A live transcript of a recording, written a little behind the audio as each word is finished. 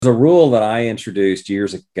a rule that I introduced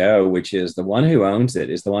years ago, which is the one who owns it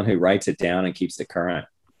is the one who writes it down and keeps it current.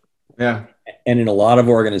 Yeah. And in a lot of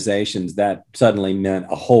organizations, that suddenly meant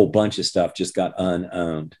a whole bunch of stuff just got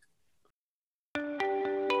unowned.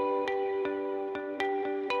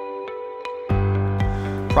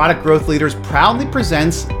 Product Growth Leaders proudly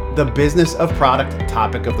presents the Business of Product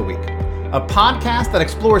Topic of the Week, a podcast that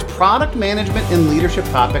explores product management and leadership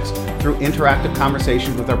topics through interactive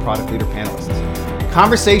conversations with our product leader panelists.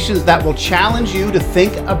 Conversations that will challenge you to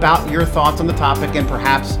think about your thoughts on the topic and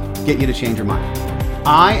perhaps get you to change your mind.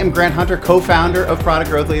 I am Grant Hunter, co-founder of Product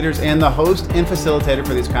Growth Leaders and the host and facilitator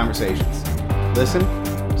for these conversations. Listen,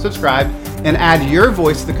 subscribe, and add your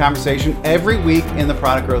voice to the conversation every week in the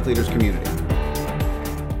Product Growth Leaders community.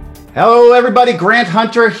 Hello, everybody. Grant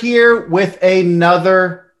Hunter here with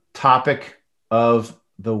another topic of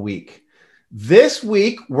the week. This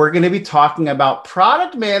week, we're going to be talking about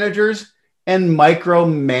product managers and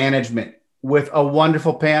micromanagement with a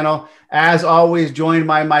wonderful panel. As always, joined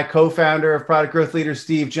by my co-founder of Product Growth Leaders,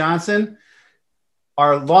 Steve Johnson,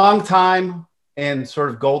 our longtime and sort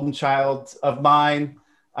of golden child of mine,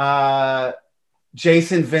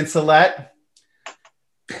 Jason Vincelette.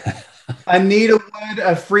 Anita Wood,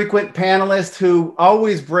 a frequent panelist who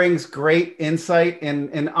always brings great insight.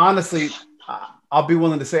 And honestly, I'll be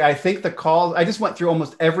willing to say, I think the calls, I just went through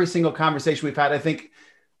almost every single conversation we've had. I think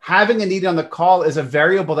having Anita on the call is a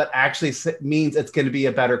variable that actually means it's going to be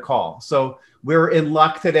a better call. So we're in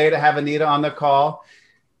luck today to have Anita on the call.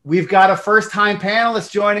 We've got a first-time panelist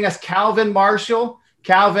joining us, Calvin Marshall.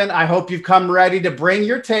 Calvin, I hope you've come ready to bring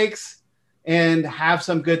your takes and have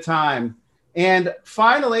some good time. And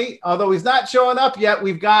finally, although he's not showing up yet,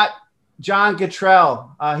 we've got John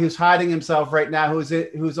Gatrell, who's hiding himself right now,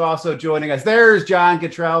 who's also joining us. There's John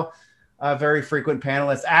Gatrell, a very frequent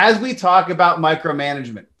panelist, as we talk about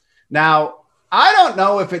micromanagement. Now, I don't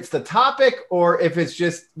know if it's the topic or if it's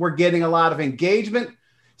just we're getting a lot of engagement.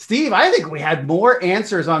 Steve, I think we had more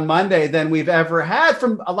answers on Monday than we've ever had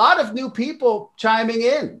from a lot of new people chiming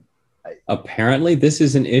in. Apparently, this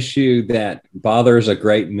is an issue that bothers a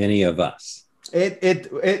great many of us. It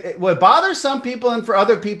bothers some people, and for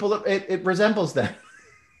other people, it resembles them.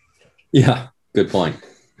 Yeah, good point.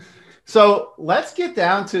 So let's get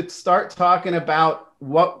down to start talking about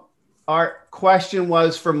what our question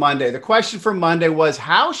was for Monday. The question for Monday was,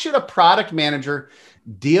 how should a product manager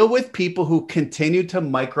deal with people who continue to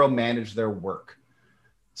micromanage their work?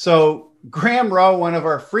 So Graham Rowe, one of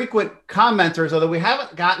our frequent commenters, although we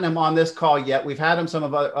haven't gotten him on this call yet, we've had him some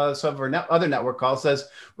of our other network calls, says,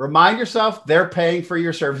 remind yourself they're paying for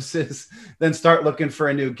your services, then start looking for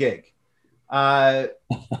a new gig.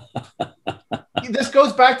 This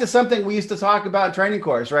goes back to something we used to talk about in training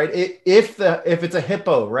course, right? If it's a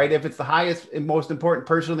hippo, right? If it's the highest and most important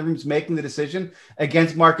person in the room is making the decision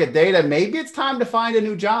against market data, maybe it's time to find a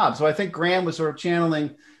new job. So I think Graham was sort of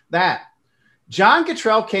channeling that. John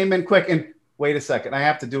Gatrell came in quick, and wait a second, I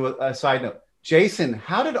have to do a side note. Jason,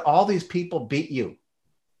 how did all these people beat you,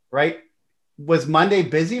 right? Was Monday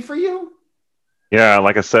busy for you? Yeah,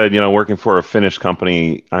 like I said, working for a Finnish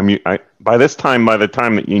company, by the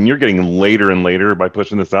time, and you're getting later and later by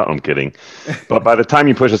pushing this out, I'm kidding. But by the time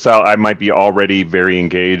you push this out, I might be already very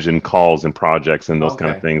engaged in calls and projects and those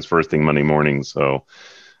kind of things first thing Monday morning. So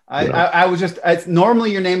I was just,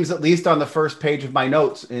 normally your name is at least on the first page of my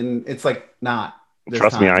notes, and it's like not.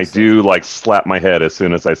 Trust me, I do slap my head as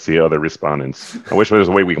soon as I see other respondents. I wish there was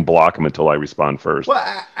a way we can block them until I respond first.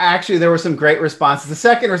 Well, actually, there were some great responses. The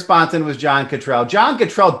second respondent was John Gatrell. John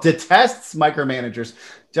Gatrell detests micromanagers.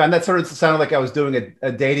 John, that sort of sounded like I was doing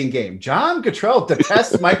a dating game. John Gatrell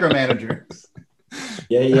detests micromanagers.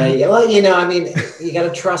 Yeah. Well, you got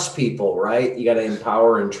to trust people, right? You got to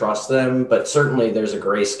empower and trust them, but certainly there's a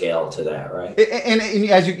gray scale to that, right? And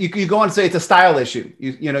as you go on to say, it's a style issue.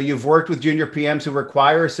 You've worked with junior PMs who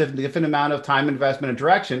require a significant amount of time, investment, and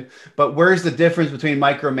direction, but where's the difference between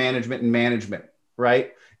micromanagement and management,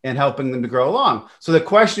 right? And helping them to grow along. So the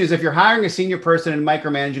question is, if you're hiring a senior person and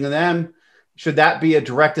micromanaging them, should that be a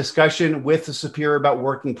direct discussion with the superior about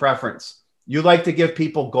working preference? You like to give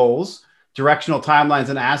people goals, directional timelines,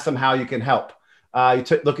 and ask them how you can help.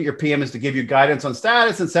 Look at your PMs to give you guidance on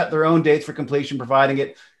status and set their own dates for completion, providing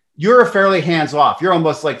it. You're fairly hands-off. You're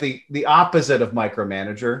almost like the opposite of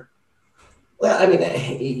micromanager. Well,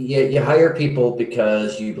 you hire people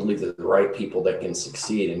because you believe they're the right people that can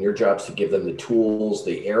succeed, and your job is to give them the tools,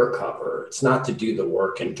 the air cover. It's not to do the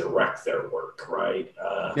work and direct their work, right?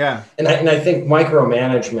 Yeah. And I think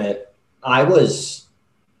micromanagement, I was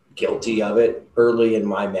guilty of it early in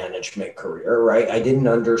my management career, right? I didn't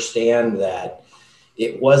understand that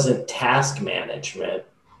it wasn't task management.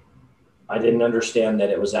 I didn't understand that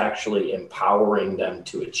it was actually empowering them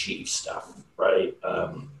to achieve stuff, right?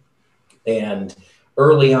 And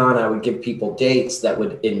early on, I would give people dates that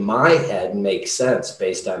would, in my head, make sense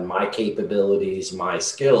based on my capabilities, my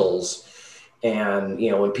skills. And,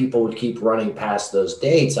 when people would keep running past those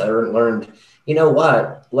dates, I learned, you know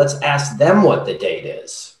what, let's ask them what the date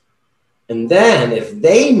is. And then if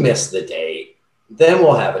they miss the date, then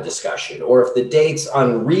we'll have a discussion. Or if the date's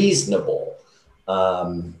unreasonable,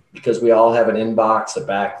 because we all have an inbox, a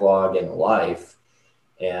backlog, and a life,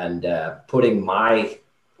 and putting my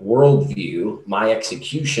worldview, my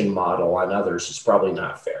execution model on others is probably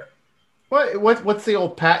not fair. What's the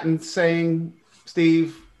old Patton saying,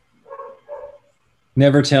 Steve?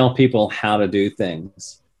 Never tell people how to do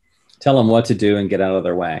things. Tell them what to do and get out of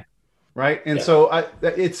their way. Right. And so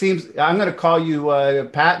it seems I'm going to call you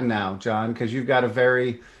Patton now, John, because you've got to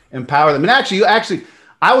very empower them. And actually,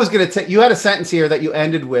 I was going to take, you had a sentence here that you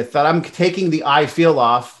ended with that I'm taking the I feel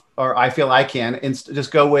off, or I feel I can, and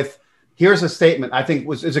just go with, here's a statement I think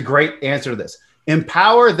is a great answer to this.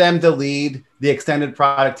 Empower them to lead the extended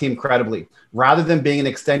product team credibly, rather than being an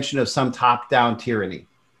extension of some top-down tyranny.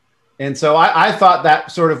 And so I thought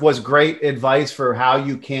that sort of was great advice for how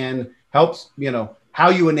you can help, how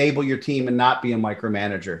you enable your team and not be a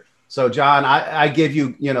micromanager. So John, I give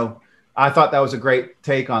you, I thought that was a great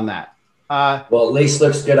take on that. Well, at least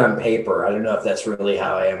looks good on paper. I don't know if that's really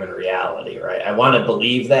how I am in reality, right? I want to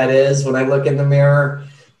believe that is when I look in the mirror.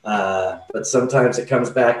 But sometimes it comes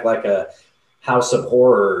back like a house of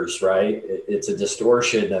horrors, right? It's a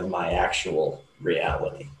distortion of my actual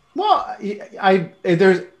reality. Well,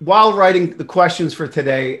 while writing the questions for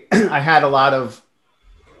today, I had a lot of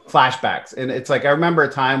flashbacks, and it's like I remember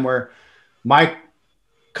a time where my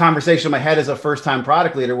conversation in my head as a first-time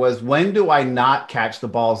product leader was, when do I not catch the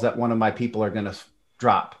balls that one of my people are going to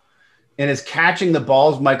drop? And is catching the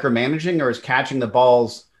balls micromanaging, or is catching the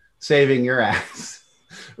balls saving your ass?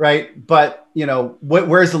 Right? But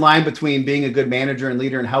where's the line between being a good manager and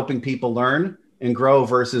leader and helping people learn and grow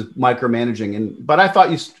versus micromanaging? But I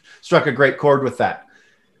thought you struck a great chord with that.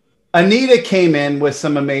 Anita came in with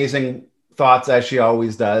some amazing thoughts, as she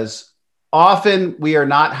always does. Often we are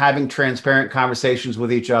not having transparent conversations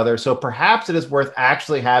with each other. So perhaps it is worth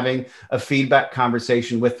actually having a feedback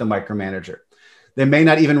conversation with the micromanager. They may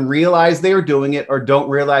not even realize they are doing it, or don't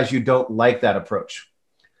realize you don't like that approach.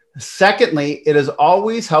 Secondly, it is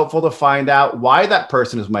always helpful to find out why that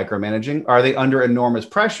person is micromanaging. Are they under enormous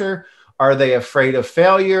pressure? Are they afraid of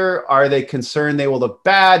failure? Are they concerned they will look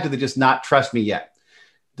bad? Do they just not trust me yet?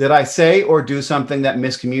 Did I say or do something that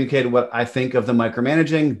miscommunicated what I think of the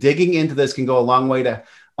micromanaging? Digging into this can go a long way to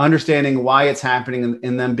understanding why it's happening,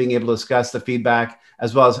 and then being able to discuss the feedback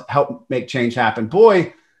as well as help make change happen.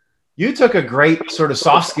 Boy, you took a great sort of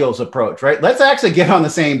soft skills approach, right? Let's actually get on the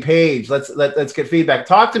same page. Let's get feedback.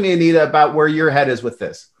 Talk to me, Anita, about where your head is with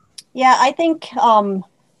this. Yeah, I think,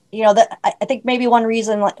 I think maybe one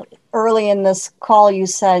reason, like early in this call, you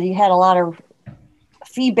said you had a lot of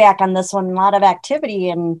feedback on this one, a lot of activity,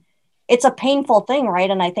 and it's a painful thing, right?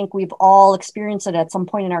 And I think we've all experienced it at some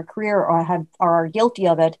point in our career, or are guilty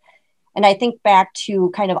of it. And I think back to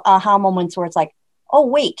kind of aha moments where it's like, oh,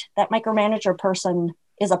 wait, that micromanager person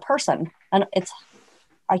is a person, and it's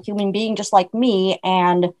a human being just like me,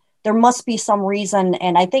 and there must be some reason.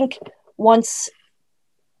 And I think once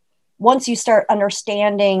you start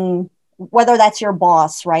understanding whether that's your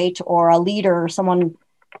boss, right, or a leader, or someone,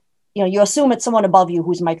 you assume it's someone above you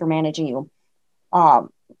who's micromanaging you,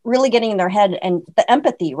 really getting in their head, and the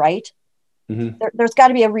empathy, right? Mm-hmm. There's got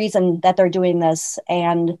to be a reason that they're doing this,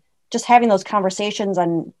 and just having those conversations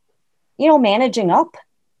and, managing up,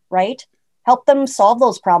 right? Help them solve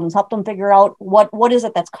those problems, help them figure out what is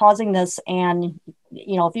it that's causing this. And,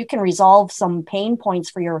 if you can resolve some pain points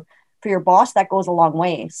for your boss, that goes a long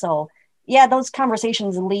way. So yeah, those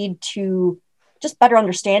conversations lead to just better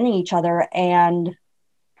understanding each other and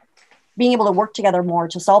being able to work together more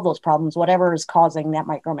to solve those problems, whatever is causing that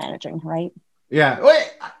micromanaging, right? Yeah.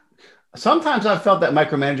 Sometimes I've felt that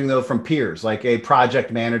micromanaging, though, from peers, like a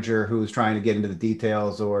project manager who's trying to get into the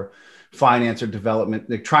details, or finance or development,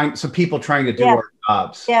 people trying to do our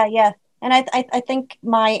jobs. Yeah. And I think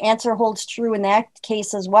my answer holds true in that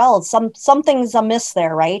case as well. Something's amiss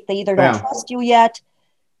there, right? They either don't trust you yet,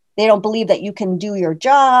 they don't believe that you can do your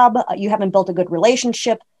job, you haven't built a good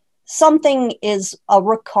relationship. Something is a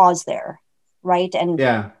root cause there, right? And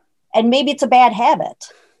maybe it's a bad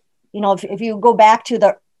habit. If you go back to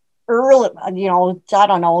the early, I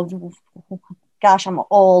don't know, gosh, I'm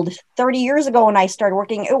old. 30 years ago when I started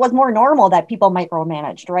working, it was more normal that people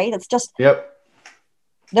micromanaged, right? It's just,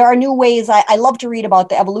 there are new ways. I love to read about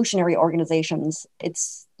the evolutionary organizations.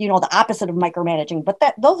 It's, the opposite of micromanaging, but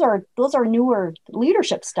those are newer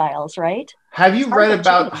leadership styles, right? Have you read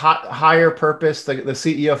about Higher Purpose, the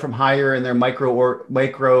CEO from Higher, and their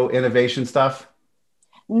micro innovation stuff?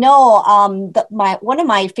 No, one of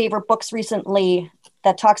my favorite books recently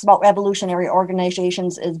that talks about evolutionary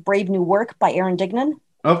organizations is Brave New Work by Aaron Dignan.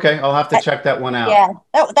 Okay, I'll have to check that one out. Yeah,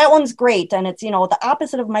 that one's great. And it's, the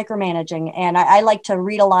opposite of micromanaging. And I like to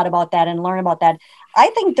read a lot about that and learn about that.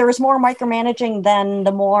 I think there's more micromanaging than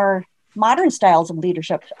the more modern styles of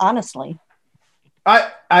leadership, honestly.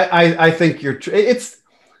 I think it's,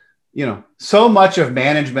 so much of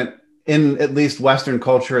management in at least Western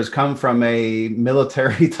culture has come from a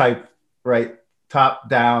military type, right? Top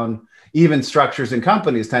down, even structures in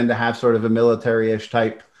companies tend to have sort of a military-ish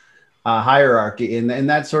type hierarchy, and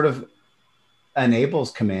that sort of enables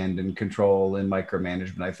command and control and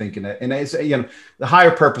micromanagement, I think. And it's, the Higher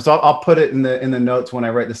Purpose, I'll put it in the notes when I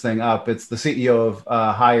write this thing up. It's the CEO of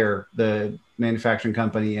Haier, the manufacturing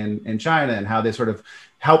company in China, and how they sort of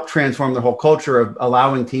help transform the whole culture of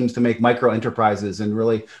allowing teams to make micro enterprises and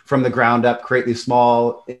really from the ground up create these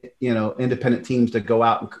small, independent teams to go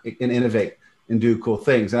out and innovate and do cool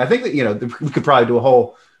things. And I think that, we could probably do a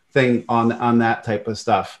whole thing on that type of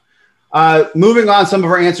stuff. Moving on, some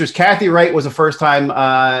of our answers. Kathy Wright was a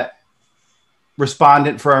first-time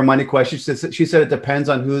respondent for our money question. She said it depends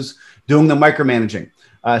on who's doing the micromanaging.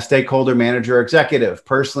 Stakeholder, manager, executive.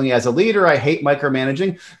 Personally, as a leader, I hate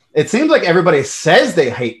micromanaging. It seems like everybody says they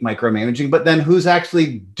hate micromanaging, but then who's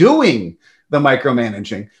actually doing the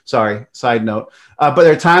micromanaging? Sorry, side note. But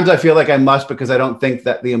there are times I feel like I must because I don't think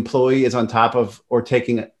that the employee is on top of or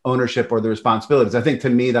taking ownership or the responsibilities. I think to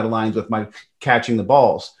me that aligns with my catching the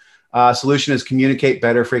balls. Solution is communicate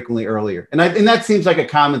better, frequently, earlier. And that seems like a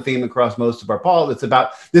common theme across most of our polls.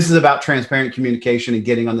 This is about transparent communication and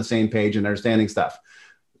getting on the same page and understanding stuff.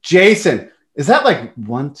 Jason, is that like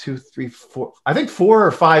 1, 2, 3, 4? I think 4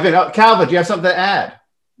 or 5 in. Calvin, do you have something to add?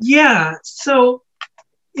 Yeah. So,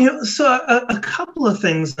 a couple of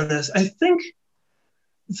things on this. I think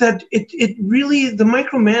that it really, the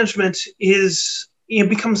micromanagement is,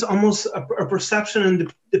 becomes almost a perception,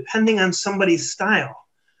 and depending on somebody's style.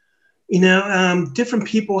 Different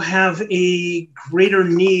people have a greater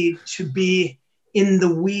need to be in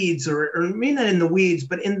the weeds, or maybe not in the weeds,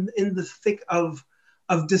 but in the thick of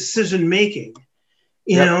decision making.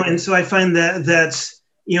 And so I find that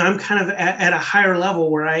I'm kind of at a higher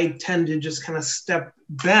level where I tend to just kind of step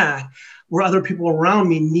back, where other people around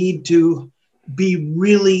me need to be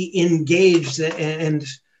really engaged and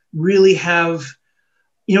really have,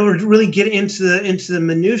 really get into the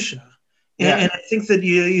minutia. Yeah. And I think that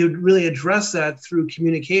you'd really address that through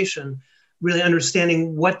communication, really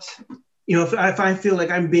understanding what, if I feel like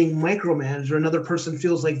I'm being micromanaged or another person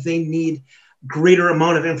feels like they need greater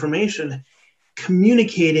amount of information,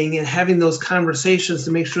 communicating and having those conversations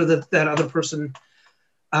to make sure that other person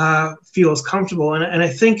feels comfortable. And I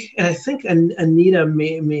think Anita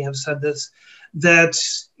may have said this, that,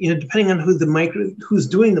 depending on who's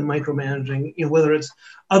doing the micromanaging, whether it's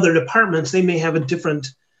other departments, they may have a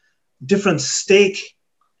different stake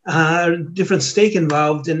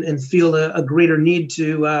involved and feel a greater need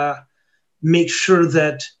to make sure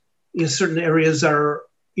that certain areas are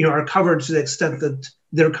covered to the extent that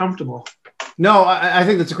they're comfortable. No, I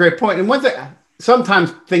think that's a great point. And one thing,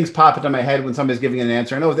 sometimes things pop into my head when somebody's giving an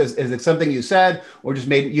answer. I know is it something you said or just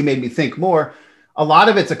made me think more. A lot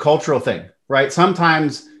of it's a cultural thing, right?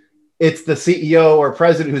 Sometimes it's the CEO or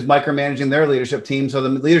president who's micromanaging their leadership team. So the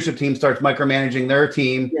leadership team starts micromanaging their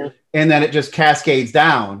team, and then it just cascades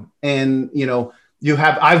down. And,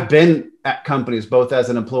 I've been at companies, both as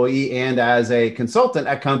an employee and as a consultant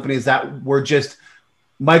at companies that were just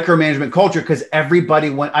micromanagement culture because everybody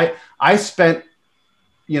went, I spent,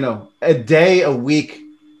 a day a week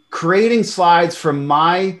creating slides for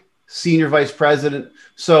my senior vice president.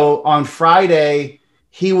 So on Friday,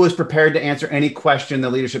 he was prepared to answer any question in the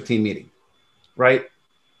leadership team meeting, right?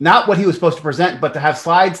 Not what he was supposed to present, but to have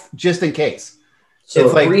slides just in case. So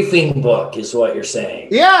it's a briefing book is what you're saying.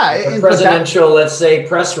 Yeah. Like a presidential, let's say,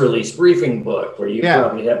 press release briefing book where you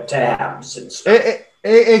probably have tabs and stuff.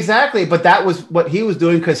 Exactly. But that was what he was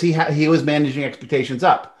doing because he was managing expectations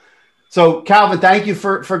up. So Calvin, thank you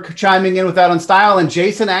for chiming in with that on style. And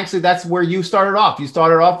Jason, actually, that's where you started off. You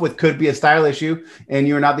started off with could be a style issue, and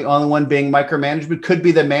you're not the only one being micromanagement. Could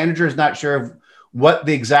be the manager is not sure of what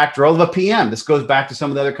the exact role of a PM. This goes back to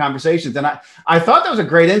some of the other conversations. And I thought that was a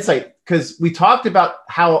great insight because we talked about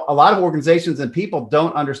how a lot of organizations and people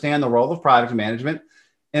don't understand the role of product management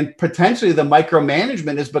And potentially the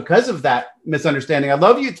micromanagement is because of that misunderstanding. I'd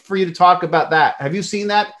love for you to talk about that. Have you seen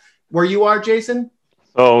that where you are, Jason?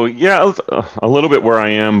 Oh, yeah, a little bit where I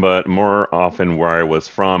am, but more often where I was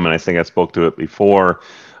from. And I think I spoke to it before.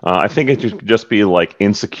 I think it should just be like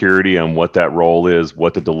insecurity on what that role is,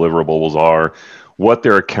 what the deliverables are, what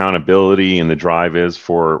their accountability and the drive is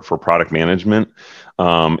for product management.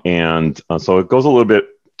 So it goes a little bit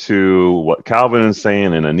to what Calvin is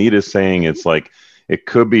saying and Anita's saying. It's like, it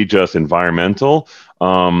could be just environmental,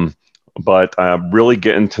 but really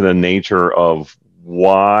get into the nature of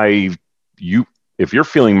why if you're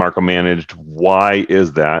feeling micromanaged, why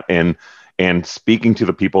is that? And speaking to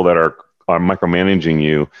the people that are micromanaging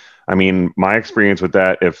you. I mean, my experience with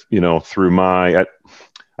that, through I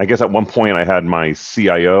guess at one point I had my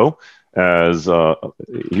CIO as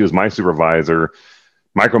he was my supervisor,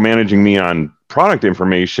 micromanaging me on product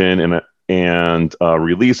information and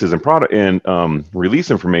releases and product and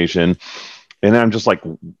release information. And I'm just like,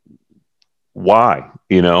 why,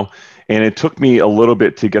 and it took me a little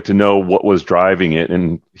bit to get to know what was driving it.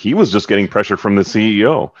 And he was just getting pressure from the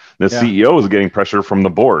CEO. The CEO was getting pressure from the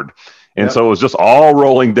board. And so it was just all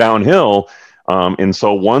rolling downhill. And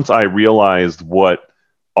so once I realized what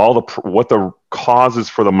the causes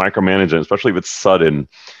for the micromanagement, especially if it's sudden,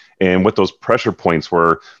 and what those pressure points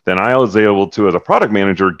were, then I was able to, as a product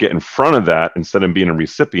manager, get in front of that instead of being a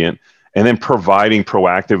recipient, and then providing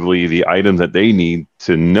proactively the items that they need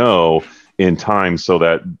to know in time so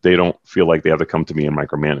that they don't feel like they have to come to me and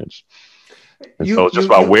micromanage. And so it's just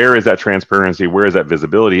about where is that transparency, where is that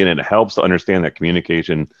visibility, and it helps to understand that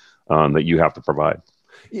communication that you have to provide.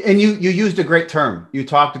 And you used a great term. You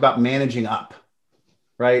talked about managing up,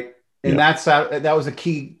 right? And that was a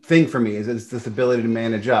key thing for me is this ability to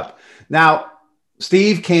manage up. Now,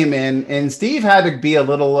 Steve came in, and Steve had to be a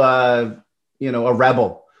little, a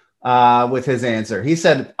rebel with his answer. He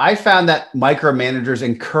said, I found that micromanagers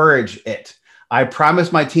encourage it. I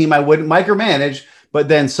promised my team I wouldn't micromanage, but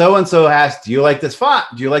then so-and-so asked, do you like this font?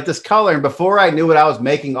 Do you like this color? And before I knew it, I was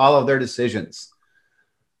making all of their decisions.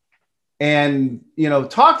 And,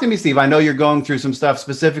 talk to me, Steve. I know you're going through some stuff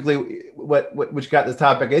specifically, which got this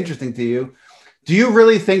topic interesting to you. Do you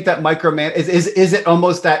really think that is it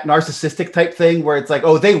almost that narcissistic type thing where it's like,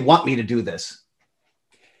 oh, they want me to do this?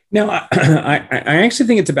 No, I actually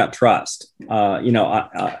think it's about trust,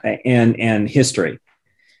 and history.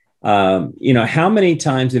 How many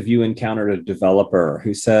times have you encountered a developer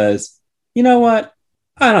who says, you know what?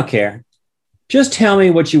 I don't care. Just tell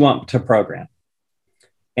me what you want to program.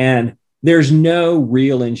 And there's no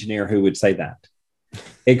real engineer who would say that,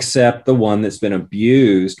 except the one that's been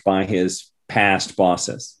abused by his past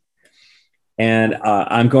bosses. And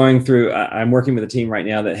I'm working with a team right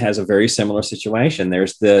now that has a very similar situation.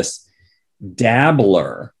 There's this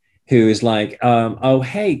dabbler who's like, oh,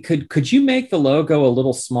 hey, could you make the logo a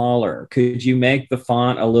little smaller? Could you make the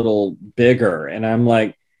font a little bigger? And I'm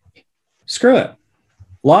like, screw it.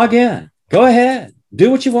 Log in. Go ahead.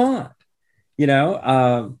 Do what you want.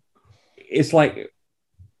 It's like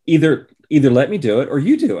either let me do it or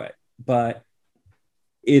you do it. But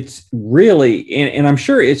it's really, and I'm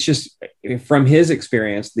sure it's just from his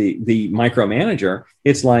experience, the micromanager,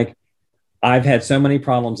 it's like, I've had so many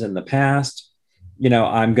problems in the past.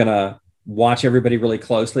 I'm going to watch everybody really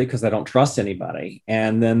closely because I don't trust anybody.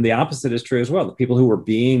 And then the opposite is true as well. The people who are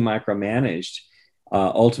being micromanaged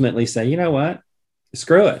ultimately say, you know what?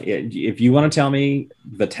 Screw it. If you want to tell me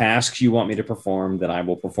the tasks you want me to perform, then I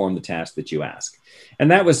will perform the task that you ask.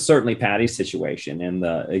 And that was certainly Patty's situation in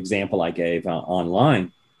the example I gave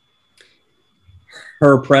online.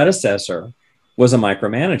 Her predecessor was a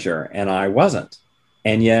micromanager and I wasn't.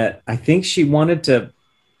 And yet I think she wanted to,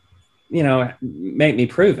 make me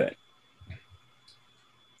prove it.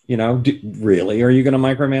 Really, are you going to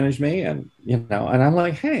micromanage me? And, and I'm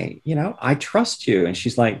like, hey, I trust you. And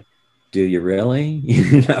she's like, do you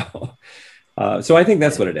really? So I think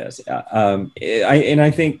that's what it is.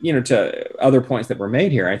 I think, to other points that were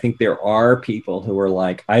made here, I think there are people who are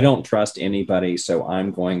like, I don't trust anybody, so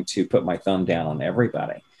I'm going to put my thumb down on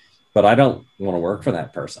everybody. But I don't want to work for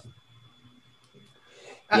that person.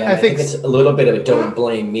 Yeah, I think it's a little bit of a don't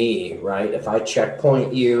blame me, right? If I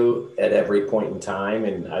checkpoint you at every point in time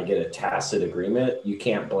and I get a tacit agreement, you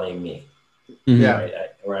can't blame me. Mm-hmm. Yeah.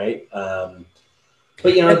 Right. But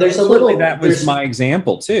there's a little. That was my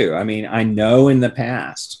example too. I mean, I know in the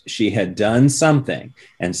past she had done something,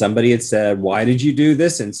 and somebody had said, "Why did you do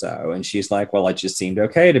this?" And so, and she's like, "Well, it just seemed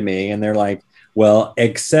okay to me." And they're like, "Well,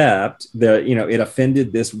 except it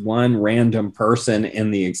offended this one random person in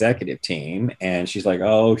the executive team." And she's like,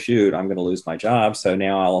 "Oh shoot, I'm going to lose my job. So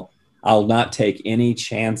now I'll not take any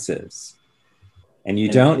chances." And you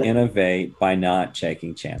don't innovate by not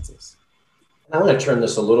taking chances. I want to turn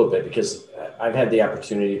this a little bit because I've had the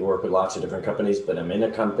opportunity to work with lots of different companies, but I'm in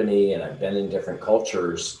a company and I've been in different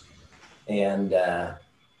cultures. And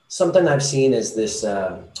something I've seen is this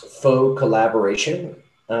faux collaboration,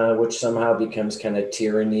 which somehow becomes kind of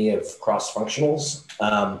tyranny of cross-functionals,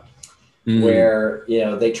 where, you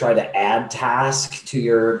know, they try to add tasks to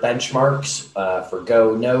your benchmarks for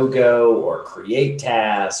go, no go, or create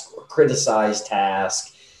task or criticize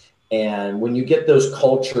task. And when you get those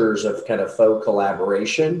cultures of kind of faux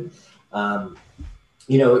collaboration,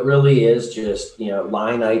 you know, it really is just, you know,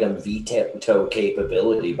 line item veto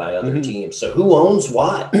capability by other teams. So who owns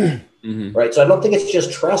what, right? So I don't think it's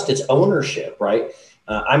just trust, it's ownership, right?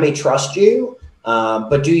 I may trust you,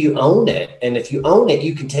 but do you own it? And if you own it,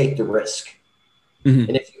 you can take the risk.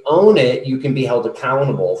 And if you own it, you can be held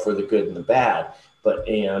accountable for the good and the bad. But,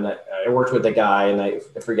 you know, and I worked with a guy, and I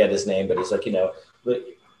forget his name, but he's like, you know,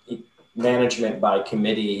 management by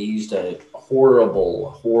committee. He used a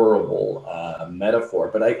horrible metaphor,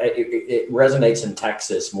 but it resonates in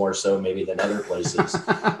Texas more so maybe than other places.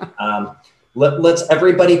 Let's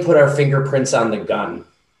everybody put our fingerprints on the gun,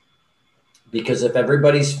 because if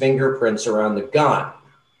everybody's fingerprints are on the gun,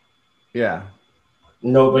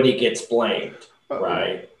 nobody gets blamed,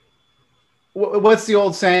 right? What's the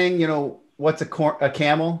old saying? You know, what's a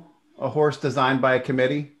camel? A horse designed by a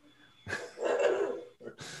committee.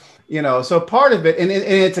 You know, so part of it, and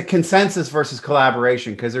it's a consensus versus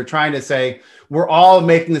collaboration, because they're trying to say, we're all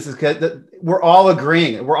making this, we're all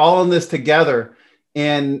agreeing, we're all in this together.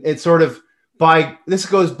 And it's sort of this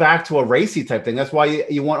goes back to a racy type thing. That's why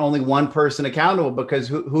you want only one person accountable, because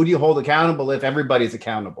who do you hold accountable if everybody's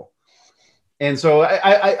accountable? And so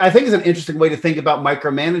I think it's an interesting way to think about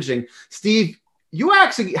micromanaging. Steve, you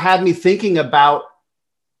actually had me thinking about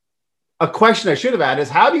a question I should have had is,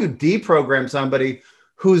 how do you deprogram somebody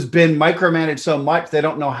who's been micromanaged so much they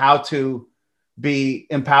don't know how to be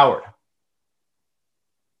empowered?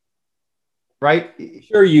 Right?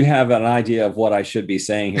 Sure, you have an idea of what I should be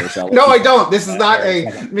saying here. So no, I don't. This is not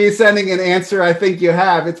me sending an answer. I think you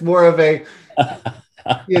have. It's more of a,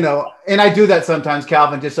 you know, and I do that sometimes,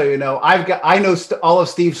 Calvin, just so you know. I know all of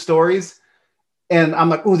Steve's stories, and I'm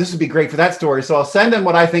like, oh, this would be great for that story. So I'll send him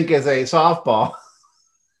what I think is a softball.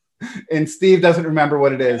 And Steve doesn't remember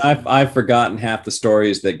what it is. I've forgotten half the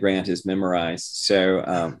stories that Grant has memorized.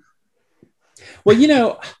 So, well, you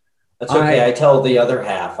know, that's okay. I tell the other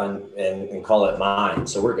half and call it mine.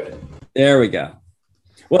 So we're good. There we go.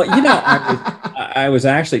 Well, you know, I was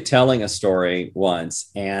actually telling a story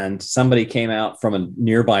once, and somebody came out from a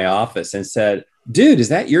nearby office and said, dude, is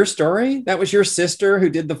that your story? That was your sister who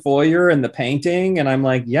did the foyer and the painting? And I'm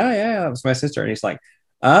like, yeah, it was my sister. And he's like,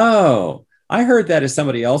 oh, I heard that as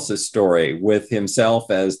somebody else's story with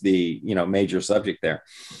himself as the, you know, major subject there.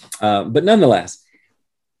 But nonetheless,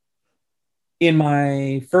 in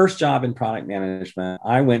my first job in product management,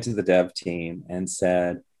 I went to the dev team and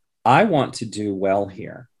said, I want to do well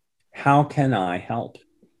here. How can I help?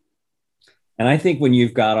 And I think when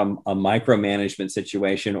you've got a micromanagement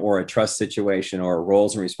situation or a trust situation or a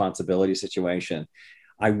roles and responsibility situation,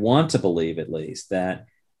 I want to believe at least that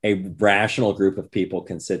a rational group of people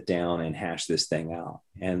can sit down and hash this thing out,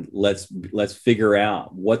 and let's figure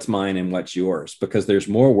out what's mine and what's yours, because there's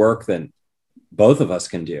more work than both of us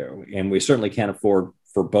can do, and we certainly can't afford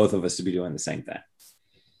for both of us to be doing the same thing.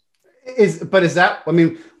 Is that, I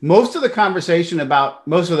mean, most of the conversation about,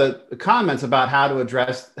 most of the comments about how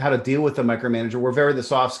to deal with the micromanager were very the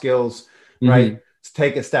soft skills, right?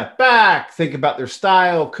 Take a step back, think about their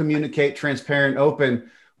style, communicate, transparent, open.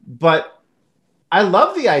 But I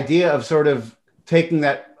love the idea of sort of taking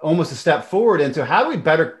that almost a step forward into how do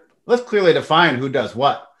we let's clearly define who does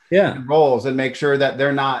what roles and make sure that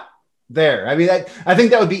they're not there. I mean, I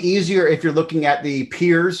think that would be easier if you're looking at the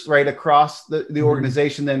peers right across the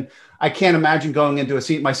organization. Then I can't imagine going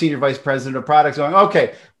into my senior vice president of products going,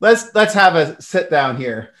 okay, let's have a sit down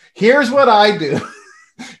here. Here's what I do.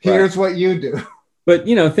 Here's what you do. But,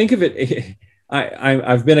 you know, think of it.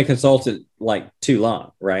 I've been a consultant like too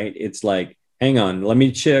long, right? It's like, hang on, let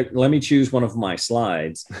me choose one of my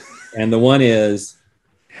slides. And the one is,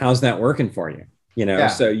 how's that working for you? You know,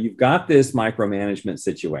 so you've got this micromanagement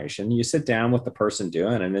situation. You sit down with the person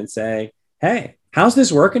doing it and then say, hey, how's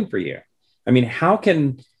this working for you? I mean, how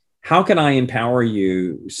can I empower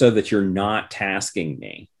you so that you're not tasking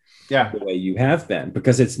me the way you have been?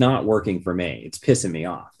 Because it's not working for me. It's pissing me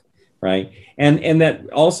off. Right. And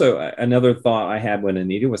that also another thought I had when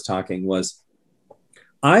Anita was talking was,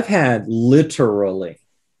 I've had literally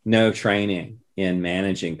no training in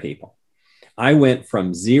managing people. I went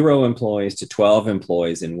from 0 employees to 12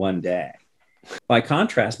 employees in one day. By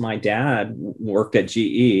contrast, my dad worked at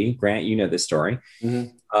GE. Grant, you know this story.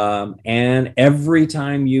 And every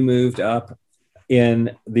time you moved up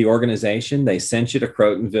in the organization, they sent you to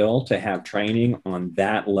Crotonville to have training on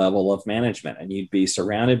that level of management. And you'd be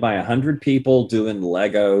surrounded by 100 people doing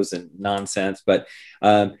Legos and nonsense, but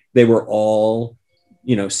they were all,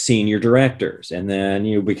 senior directors. And then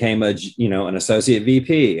you became an associate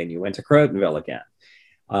VP and you went to Crotonville again.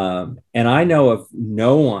 And I know of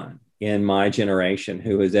no one in my generation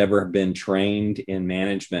who has ever been trained in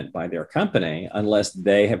management by their company unless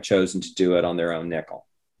they have chosen to do it on their own nickel.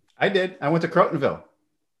 I did. I went to Crotonville.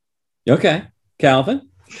 Okay. Calvin?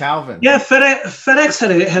 Yeah,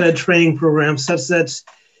 FedEx had a training program such that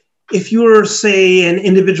if you were, say, an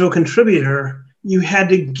individual contributor, you had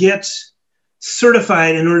to get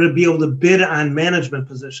certified in order to be able to bid on management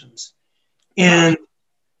positions. And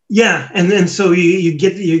yeah, and then so you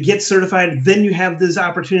get certified, then you have this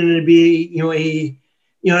opportunity to be,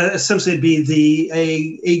 essentially be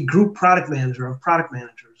a group product manager or product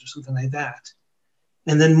managers or something like that.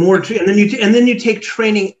 And then and then you take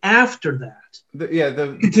training after that.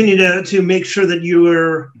 Continue to make sure that you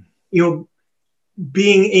are,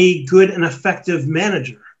 being a good and effective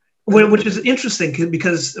manager, which is interesting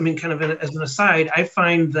because kind of as an aside, I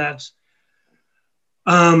find that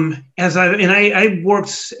I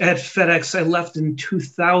worked at FedEx. I left in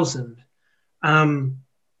 2000,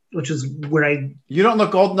 which is where You don't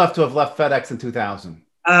look old enough to have left FedEx in 2000.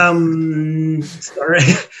 Sorry.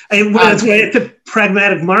 That's why I took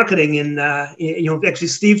pragmatic marketing and actually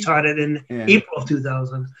Steve taught it in April of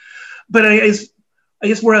 2000. But I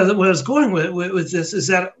guess where I was going with this is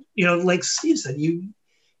that, like Steve said, you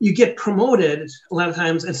get promoted a lot of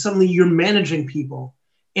times and suddenly you're managing people,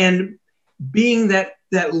 and being that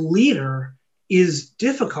leader is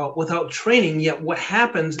difficult without training. Yet what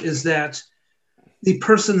happens is that the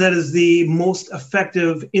person that is the most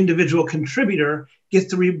effective individual contributor gets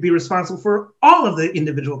to be responsible for all of the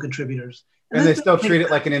individual contributors. And they still treat it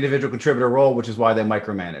like an individual contributor role, which is why they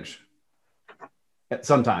micromanage.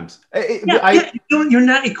 Sometimes. You're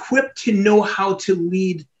not equipped to know how to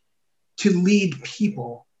lead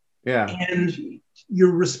people. Yeah. And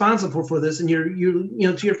you're responsible for this. And you're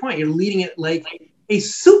to your point, you're leading it like a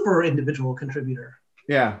super individual contributor.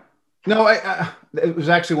 Yeah. No, it was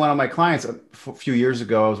actually one of my clients a few years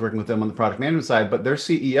ago. I was working with them on the product management side, but their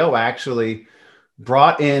CEO actually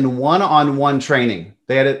brought in one-on-one training.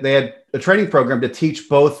 They had a training program to teach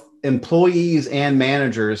both employees and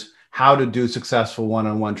managers how to do successful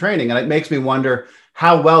one-on-one training. And it makes me wonder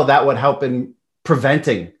how well that would help in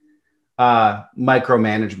preventing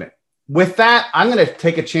micromanagement. With that, I'm going to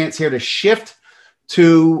take a chance here to shift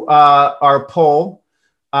to our poll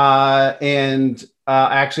and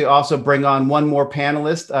actually also bring on one more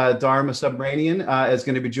panelist. Dharma Subramanian is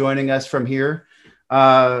going to be joining us from here.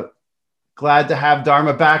 Glad to have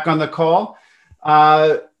Dharma back on the call.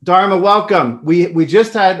 Dharma, welcome. We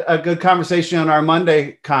just had a good conversation on our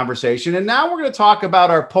Monday conversation, and now we're going to talk about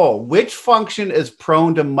our poll. Which function is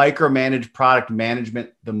prone to micromanage product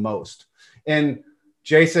management the most? And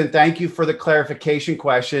Jason, thank you for the clarification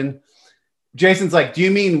question. Jason's like, do you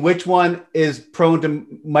mean which one is prone to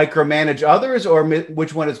micromanage others, or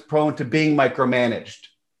which one is prone to being micromanaged?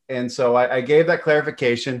 And so I gave that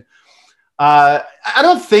clarification. I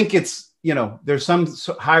don't think it's, there's some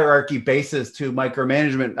hierarchy basis to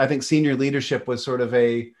micromanagement. I think senior leadership was sort of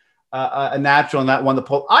a natural in that one. The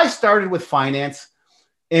poll. I started with finance,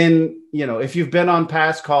 and if you've been on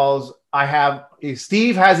past calls,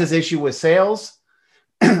 Steve has his issue with sales.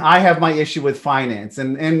 I have my issue with finance,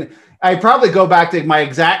 and I probably go back to my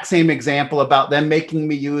exact same example about them making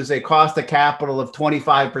me use a cost of capital of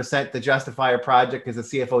 25% to justify a project because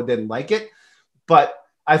the CFO didn't like it. But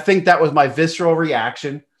I think that was my visceral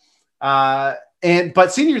reaction. But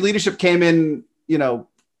senior leadership came in,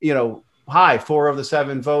 high, 4 of the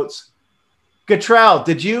 7 votes. Gatrell,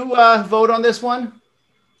 did you vote on this one?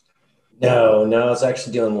 No, I was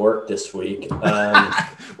actually doing work this week. Well,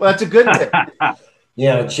 that's a good thing.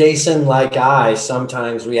 Jason, like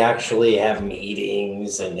sometimes we actually have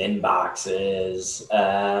meetings and inboxes.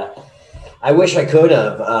 I wish I could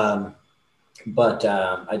have, but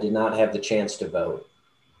I did not have the chance to vote.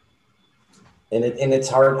 And it's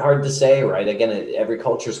hard to say, right? Again, every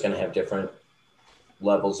culture is going to have different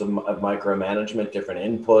levels of micromanagement, different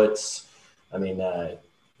inputs.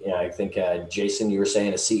 I think, Jason, you were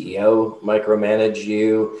saying a CEO micromanage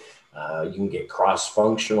you. You can get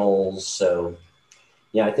cross-functionals. So,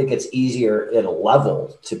 I think it's easier at a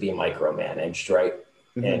level to be micromanaged, right?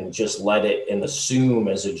 Mm-hmm. And just let it and assume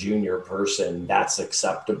as a junior person that's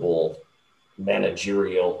acceptable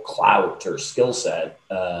managerial clout or skill set.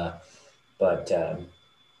 But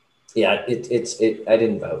yeah, I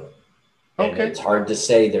didn't vote. And Okay. it's hard to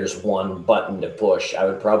say there's one button to push. I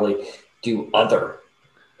would probably do other,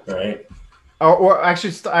 right? Or I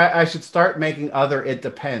should start making other. It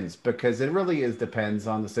depends, because it really is depends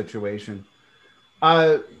on the situation.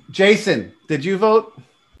 Jason, did you vote?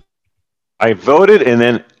 I voted and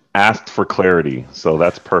then asked for clarity. So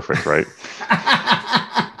that's perfect, right?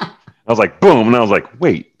 I was like, boom. And I was like,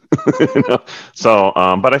 wait. You know? So,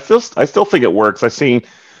 but I still think it works. I've seen,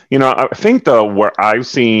 you know, I think where I've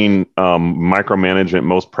seen micromanagement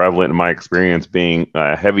most prevalent in my experience being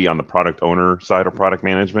heavy on the product owner side of product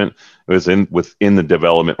management was within the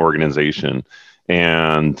development organization.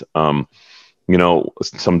 And, you know,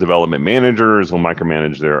 some development managers will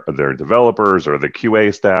micromanage their developers or the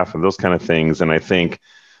QA staff and those kind of things. And I think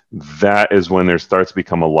that is when there starts to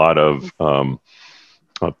become a lot of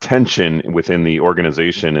tension within the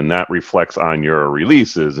organization, and that reflects on your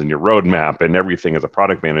releases and your roadmap and everything as a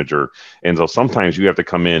product manager. And so sometimes you have to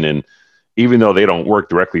come in and, even though they don't work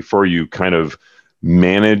directly for you, kind of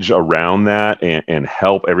manage around that and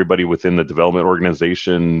help everybody within the development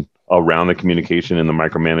organization around the communication and the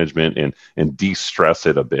micromanagement and de-stress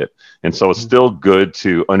it a bit. And so it's still good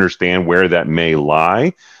to understand where that may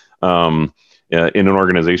lie in an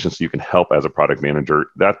organization, so you can help as a product manager.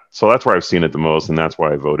 So that's where I've seen it the most, and that's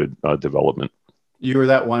why I voted development. You were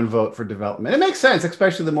that one vote for development. It makes sense,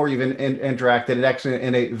 especially the more you've interacted. It actually,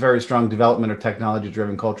 in a very strong development or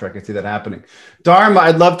technology-driven culture, I can see that happening. Dharma,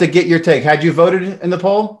 I'd love to get your take. Had you voted in the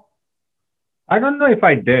poll? I don't know if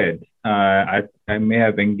I did. I may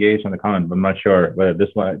have engaged on the comment, but I'm not sure whether this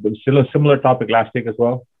one. It was still a similar topic last week as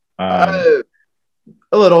well.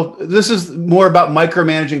 A little. This is more about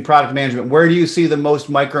micromanaging product management. Where do you see the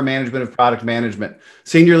most micromanagement of product management?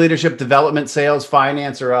 Senior leadership, development, sales,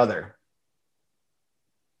 finance, or other?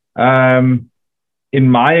 In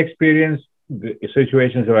my experience, the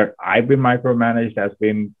situations where I've been micromanaged has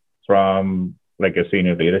been from like a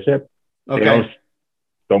senior leadership. Okay. Sales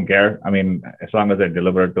don't care. I mean, as long as I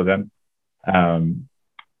deliver it to them.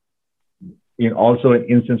 Also in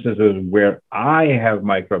instances where I have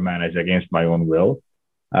micromanaged against my own will,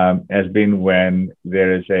 has been when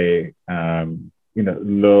there is a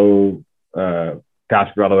low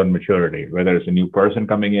task relevant maturity, whether it's a new person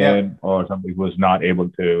coming in or somebody who's not able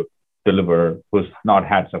to deliver, who's not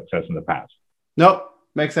had success in the past. Nope,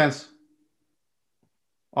 makes sense.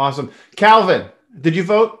 Awesome. Calvin, did you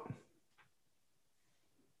vote?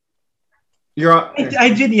 You're on.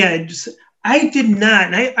 I did, yeah. I did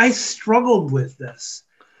not, and I struggled with this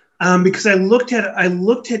because I looked at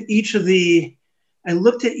each of the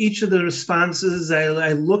responses.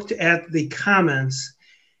 I looked at the comments,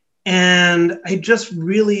 and I just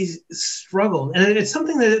really struggled. And it's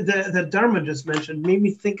something that Dharma just mentioned made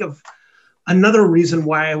me think of another reason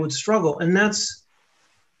why I would struggle, and that's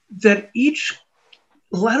that a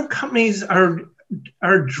lot of companies are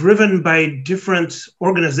driven by different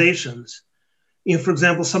organizations. For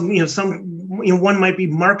example, one might be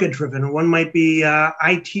market driven, or one might be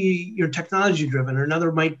IT or technology driven, or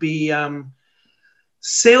another might be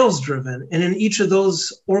sales driven. And in each of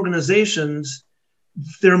those organizations,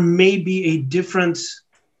 there may be a different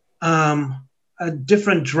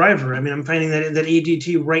driver. I mean, I'm finding that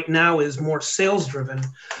ADT right now is more sales driven.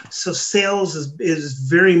 So sales is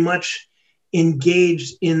very much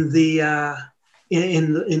engaged in the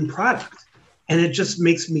in product, and it just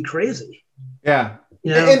makes me crazy. Yeah.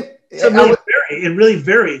 It really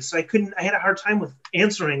varies. So I had a hard time with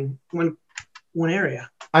answering one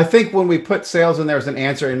area. I think when we put sales in there as an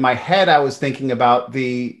answer, in my head, I was thinking about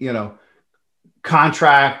the,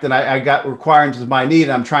 contract, and I got requirements as my need,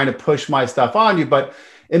 and I'm trying to push my stuff on you, but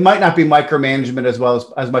it might not be micromanagement as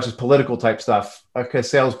much as political type stuff, because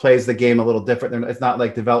sales plays the game a little different. It's not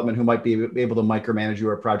like development, who might be able to micromanage you,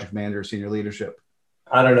 or project manager, or senior leadership.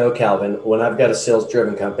 I don't know, Calvin. When I've got a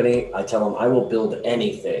sales-driven company, I tell them I will build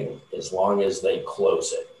anything as long as they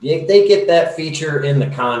close it. They get that feature in the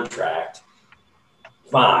contract,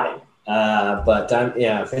 fine. But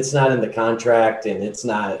if it's not in the contract and it's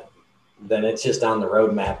not, then it's just on the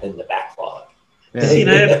roadmap in the backlog.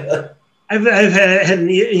 Yeah. I've had an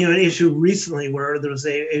issue recently where there was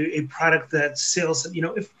a product that sales said,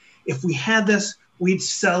 if we had this, we'd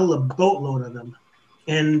sell a boatload of them.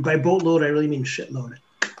 And by boatload, I really mean shitload.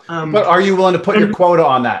 But are you willing to put your quota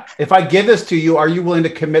on that? If I give this to you, are you willing to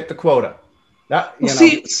commit the quota?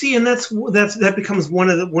 See, and that becomes one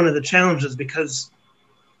of the challenges, because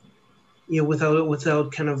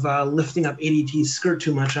without kind of lifting up ADT's skirt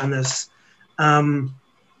too much on this,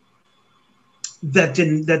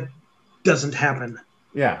 that doesn't happen.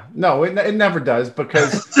 Yeah, no, it never does,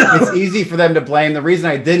 because it's easy for them to blame. The reason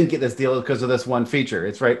I didn't get this deal is because of this one feature.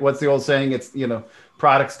 It's right. What's the old saying? It's,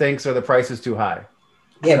 product stinks or the price is too high.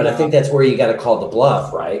 Yeah, but I think that's where you got to call the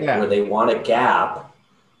bluff, right? Yeah. Where they want a gap.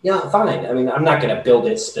 Yeah, fine. I mean, I'm not going to build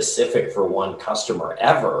it specific for one customer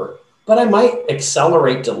ever, but I might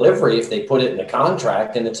accelerate delivery if they put it in the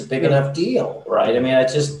contract and it's a big enough deal, right? I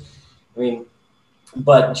mean,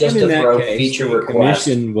 but just And in to that throw case, feature the requests.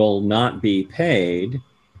 commission will not be paid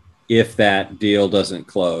if that deal doesn't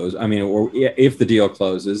close. I mean, or if the deal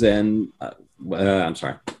closes, and I'm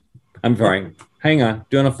sorry. Hang on,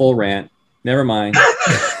 doing a full rant. Never mind.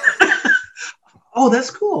 Oh, that's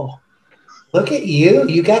cool. Look at you.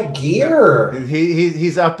 You got gear.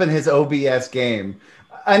 He's up in his OBS game.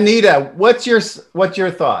 Anita, what's your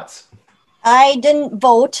thoughts? I didn't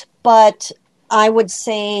vote, but I would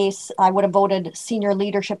say I would have voted senior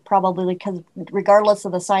leadership probably, because regardless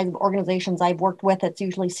of the size of organizations I've worked with, it's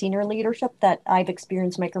usually senior leadership that I've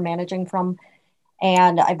experienced micromanaging from.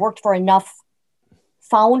 And I've worked for enough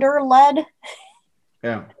founder-led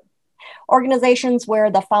organizations where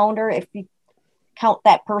the founder, if you count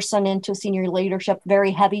that person into senior leadership,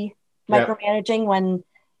 very heavy micromanaging when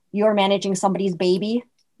you're managing somebody's baby.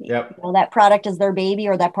 Yep. That product is their baby,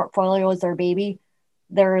 or that portfolio is their baby.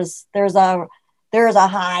 There's a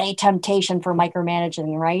high temptation for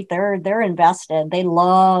micromanaging, right? They're invested. They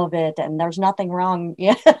love it, and there's nothing wrong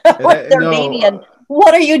with their baby. And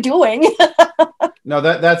what are you doing? No,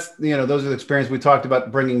 that's those are the experiences we talked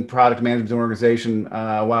about, bringing product management to an organization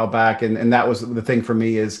a while back, and that was the thing for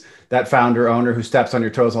me, is that founder owner who steps on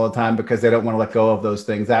your toes all the time because they don't want to let go of those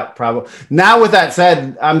things. That probably, now with that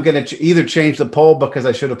said, I'm going to either change the poll, because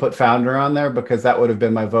I should have put founder on there, because that would have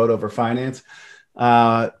been my vote over finance.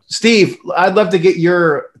 Steve, I'd love to get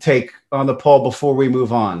your take on the poll before we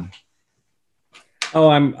move on. Oh,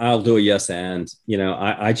 I'll do a yes and.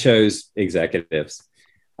 I chose executives.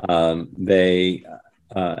 They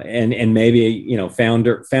and maybe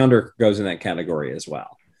founder goes in that category as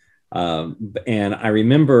well. And I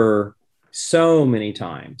remember so many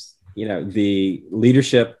times, the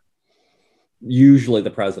leadership, usually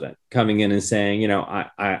the president, coming in and saying,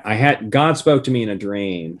 I had, God spoke to me in a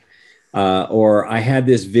dream, or I had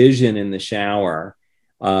this vision in the shower.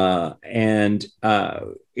 And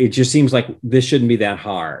it just seems like this shouldn't be that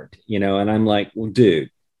hard, and I'm like, well, dude,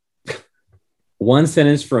 one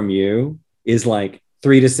sentence from you is like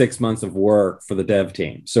 3 to 6 months of work for the dev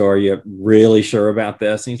team. So are you really sure about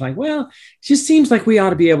this? And he's like, well, it just seems like we ought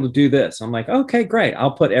to be able to do this. I'm like, okay, great.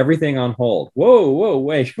 I'll put everything on hold. Whoa,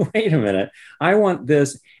 wait a minute. I want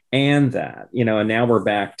this and that, and now we're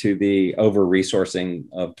back to the over-resourcing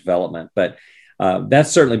of development. But that's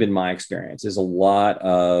certainly been my experience, is a lot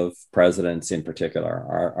of presidents in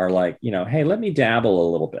particular are like, hey, let me dabble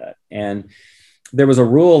a little bit. And there was a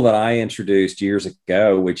rule that I introduced years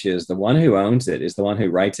ago, which is the one who owns it is the one who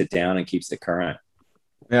writes it down and keeps it current.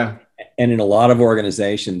 Yeah. And in a lot of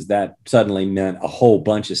organizations, that suddenly meant a whole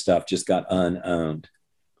bunch of stuff just got unowned.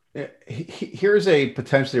 Here's a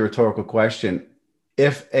potentially rhetorical question.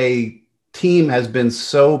 If a team has been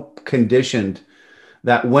so conditioned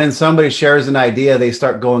that when somebody shares an idea, they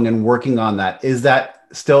start going and working on that, is that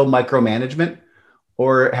still micromanagement?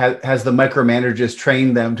 Or has the micromanagers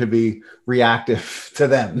trained them to be reactive to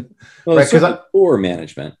them? Well, right? Because poor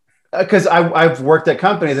management. Because I've worked at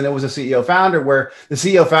companies, and it was a CEO founder where the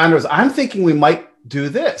CEO founder was, I'm thinking we might do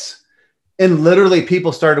this. And literally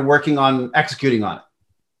people started working on executing on it.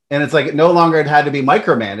 And it's like, it no longer had to be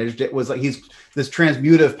micromanaged. It was like, he's this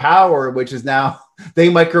transmutive power, which is now they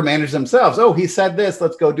micromanage themselves. Oh, he said this,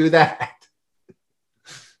 let's go do that.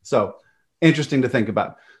 So interesting to think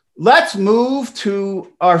about. Let's move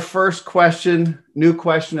to our first question, new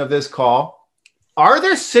question of this call. Are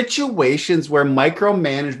there situations where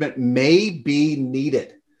micromanagement may be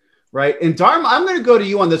needed? Right. And Dharma, I'm going to go to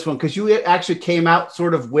you on this one, because you actually came out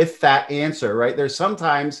sort of with that answer, right? There's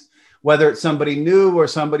sometimes, whether it's somebody new or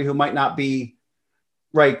somebody who might not be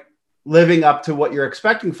right living up to what you're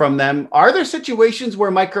expecting from them, are there situations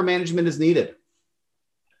where micromanagement is needed?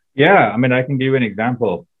 Yeah, I mean, I can give you an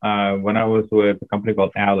example. When I was with a company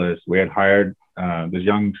called Alice, we had hired this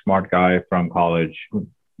young, smart guy from college, who,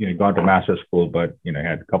 gone to master's school, but,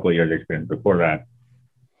 had a couple of years experience before that.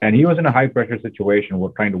 And he was in a high pressure situation. We're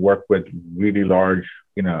trying to work with really large,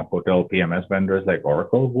 hotel PMS vendors like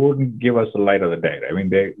Oracle, who wouldn't give us the light of the day. I mean,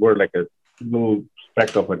 they were like a little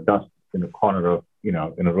speck of a dust in a corner of, in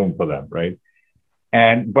a room for them, right?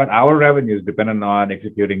 But our revenue is dependent on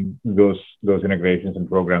executing those integrations and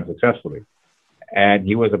programs successfully. And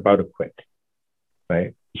he was about to quit,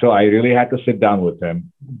 right? So I really had to sit down with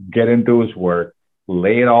him, get into his work,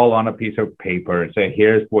 lay it all on a piece of paper and say,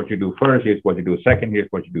 here's what you do first, here's what you do second, here's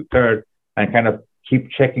what you do third, and kind of keep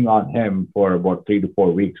checking on him for about 3 to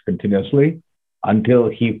 4 weeks continuously until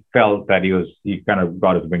he felt that he kind of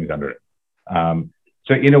got his wings under it.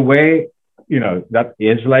 So in a way, that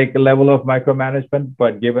is like a level of micromanagement,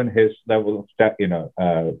 but given his level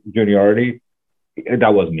of juniority,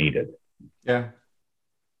 that was needed. Yeah.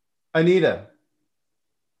 Anita.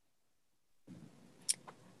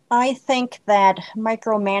 I think that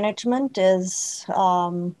micromanagement is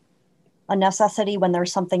a necessity when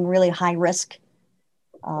there's something really high risk,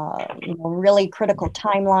 really critical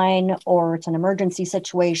timeline, or it's an emergency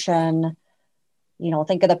situation.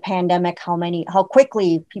 Think of the pandemic, how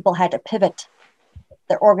quickly people had to pivot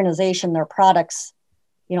their organization, their products,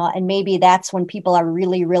 and maybe that's when people are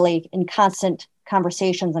really, really in constant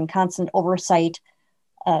conversations and constant oversight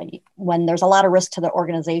when there's a lot of risk to the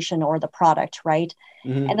organization or the product, right?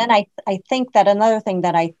 Mm-hmm. And then I think that another thing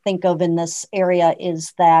that I think of in this area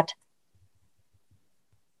is that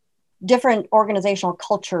different organizational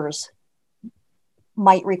cultures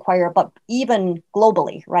might require, but even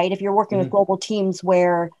globally, right? If you're working with global teams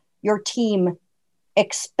where your team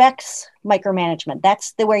expects micromanagement,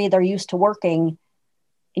 that's the way they're used to working,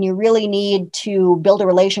 and you really need to build a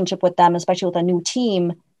relationship with them, especially with a new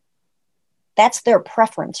team, that's their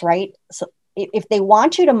preference, right? So if they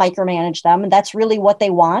want you to micromanage them, that's really what they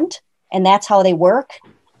want, and that's how they work.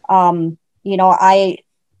 I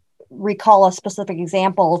recall a specific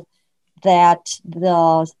example that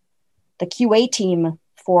the QA team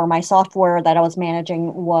for my software that I was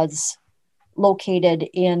managing was located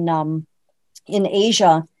in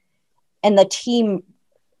Asia, and the team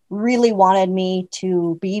really wanted me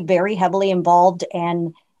to be very heavily involved,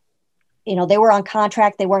 and they were on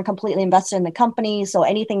contract, they weren't completely invested in the company, so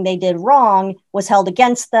anything they did wrong was held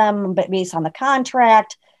against them based on the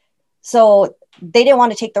contract. So they didn't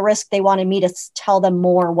want to take the risk. They wanted me to tell them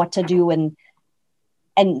more what to do, and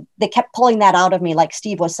they kept pulling that out of me, like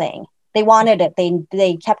Steve was saying. They wanted it.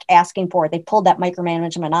 They kept asking for it. They pulled that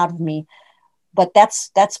micromanagement out of me. But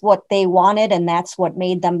that's what they wanted, and that's what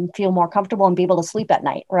made them feel more comfortable and be able to sleep at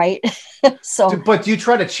night, right? But you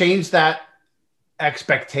try to change that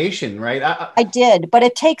expectation, right? I did, but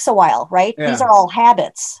it takes a while, right? Yeah. These are all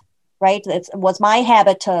habits, right? It was my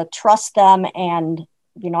habit to trust them, and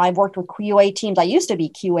I've worked with QA teams. I used to be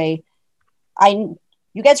QA.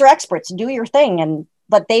 You guys are experts. Do your thing,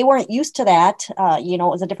 but they weren't used to that. It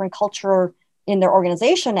was a different culture in their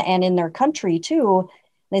organization and in their country too.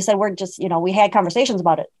 They said, we're just, we had conversations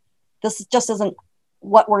about it. This just isn't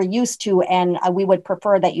what we're used to. And we would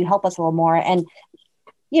prefer that you help us a little more. And,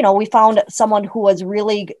 we found someone who was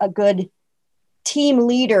really a good team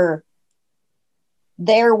leader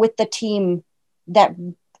there with the team that,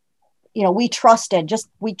 we trusted.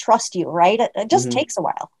 We trust you, right? It just takes a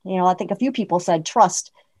while. I think a few people said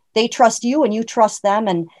trust. They trust you and you trust them.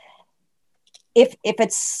 And if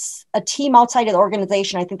it's a team outside of the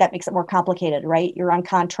organization, I think that makes it more complicated, right? You're on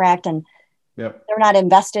contract and they're not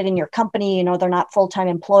invested in your company. They're not full-time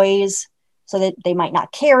employees, so that they might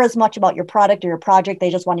not care as much about your product or your project. They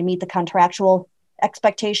just want to meet the contractual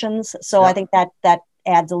expectations. So I think that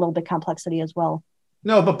adds a little bit complexity as well.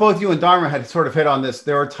 No, but both you and Dharma had sort of hit on this.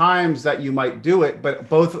 There are times that you might do it, but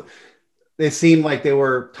they seemed like they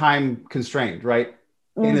were time constrained, right?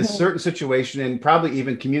 In a certain situation, and probably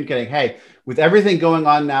even communicating, hey, with everything going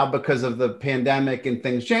on now because of the pandemic and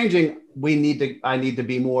things changing, I need to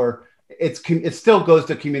be more. It still goes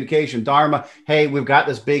to communication. Dharma, hey, we've got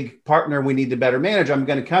this big partner we need to better manage. I'm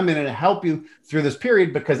going to come in and help you through this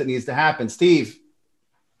period because it needs to happen. Steve.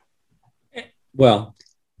 Well,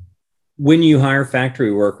 when you hire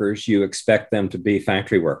factory workers, you expect them to be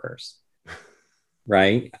factory workers,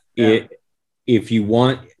 right? Yeah. If you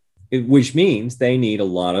want, which means they need a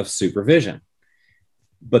lot of supervision,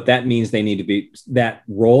 but that means that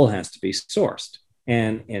role has to be sourced.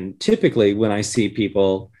 And typically when I see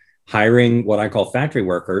people hiring what I call factory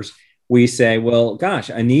workers, we say, well, gosh,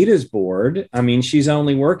 Anita's bored. I mean, she's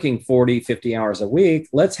only working 40, 50 hours a week.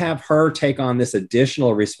 Let's have her take on this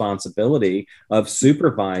additional responsibility of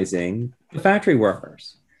supervising the factory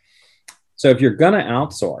workers. So if you're going to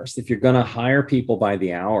outsource, if you're going to hire people by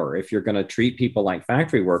the hour, if you're going to treat people like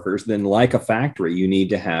factory workers, then like a factory, you need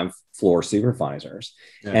to have floor supervisors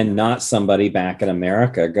and not somebody back in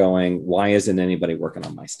America going, why isn't anybody working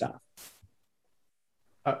on my stuff?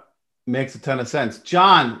 Makes a ton of sense.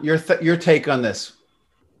 John, your take on this.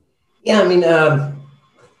 Yeah, I mean,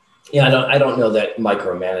 I don't know that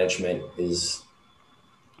micromanagement is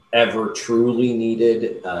ever truly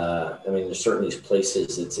needed. I mean, there's certainly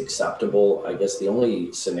places it's acceptable. I guess the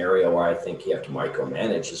only scenario where I think you have to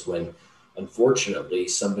micromanage is when unfortunately,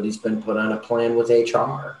 somebody's been put on a plan with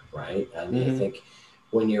HR, right? I mean, I think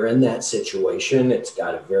when you're in that situation, it's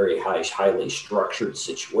got a very highly structured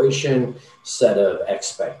situation, set of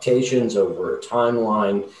expectations over a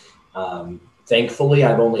timeline. Thankfully,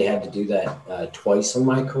 I've only had to do that twice in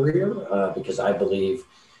my career because I believe,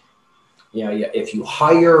 if you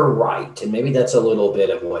hire right, and maybe that's a little bit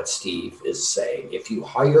of what Steve is saying, if you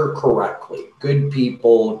hire correctly, good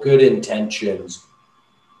people, good intentions,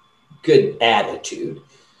 good attitude,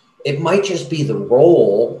 it might just be the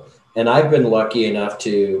role. And I've been lucky enough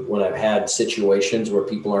to, when I've had situations where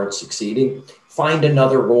people aren't succeeding, find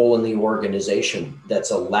another role in the organization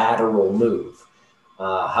that's a lateral move.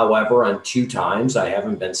 However, on 2 times, I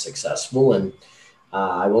haven't been successful. And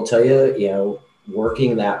I will tell you,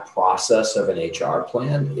 working that process of an HR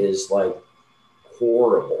plan is like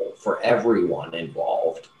horrible for everyone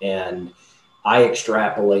involved. And I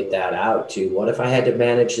extrapolate that out to, what if I had to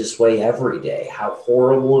manage this way every day? How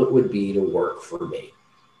horrible it would be to work for me.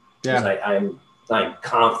 Yeah. I'm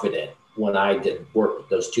confident when I did work with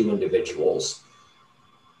those 2 individuals,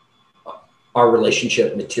 our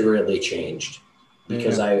relationship materially changed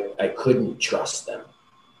because I couldn't trust them,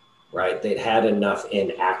 right? They'd had enough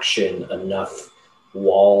inaction, enough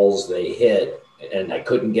walls they hit, and I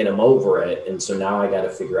couldn't get them over it. And so now I got to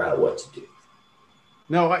figure out what to do.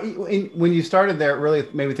 No, when you started there, it really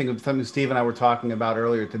made me think of something Steve and I were talking about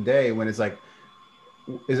earlier today, when it's like,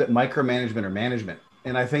 is it micromanagement or management?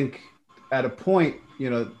 And I think at a point,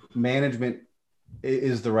 management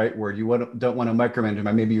is the right word. You don't want to micromanage.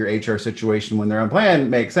 Maybe your HR situation when they're on plan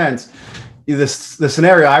makes sense. The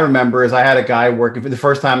scenario I remember is I had a guy working for the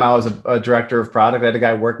first time I was a director of product. I had a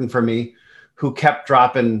guy working for me who kept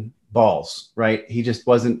dropping balls, right? He just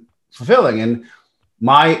wasn't fulfilling. And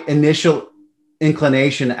my initial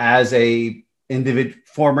inclination as a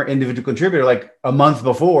former individual contributor, like a month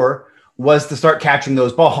before, was to start catching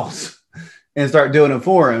those balls and start doing them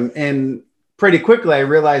for him. And pretty quickly, I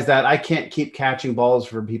realized that I can't keep catching balls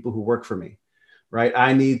for people who work for me, right?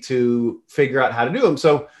 I need to figure out how to do them.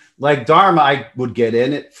 So like Dharma, I would get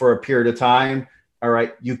in it for a period of time. All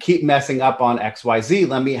right, you keep messing up on XYZ.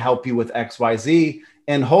 Let me help you with XYZ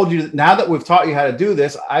and hold you. Now that we've taught you how to do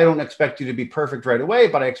this, I don't expect you to be perfect right away,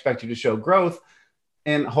 but I expect you to show growth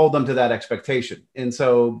and hold them to that expectation. And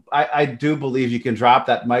so I do believe you can drop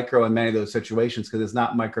that micro in many of those situations because it's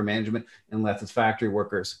not micromanagement unless it's factory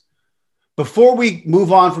workers. Before we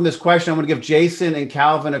move on from this question, I'm going to give Jason and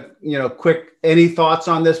Calvin a quick, any thoughts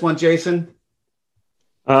on this one, Jason?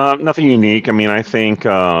 Nothing unique. I mean, I think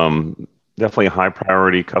definitely high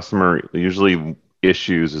priority customer usually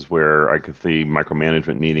issues is where I could see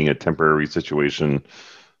micromanagement needing a temporary situation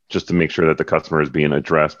just to make sure that the customer is being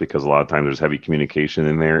addressed, because a lot of times there's heavy communication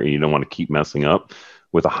in there and you don't want to keep messing up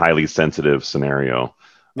with a highly sensitive scenario.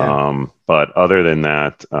 Yeah. But other than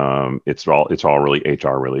that, it's all really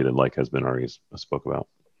HR related, like has been already spoke about.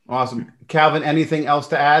 Awesome. Calvin, anything else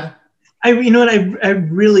to add? I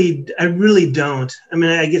really don't. I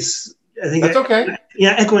mean, I think that's okay.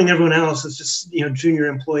 Echoing everyone else, it's just, junior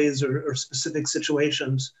employees or specific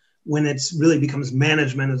situations when it's really becomes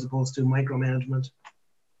management as opposed to micromanagement.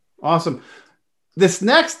 Awesome. This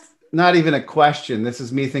next, not even a question. This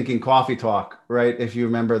is me thinking coffee talk, right? If you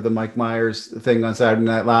remember the Mike Myers thing on Saturday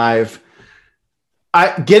Night Live.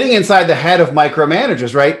 Getting inside the head of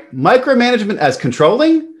micromanagers, right? Micromanagement as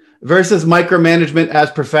controlling versus micromanagement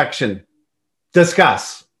as perfection.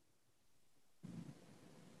 Discuss.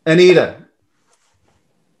 Anita.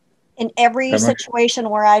 In every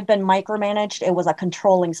situation where I've been micromanaged, it was a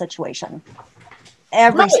controlling situation.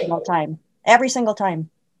 Every single time. Every single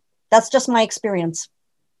time. That's just my experience.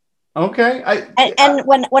 Okay. And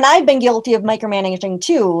when I've been guilty of micromanaging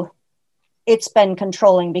too, it's been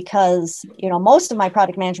controlling because, most of my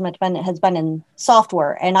product management has been in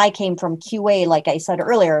software, and I came from QA, like I said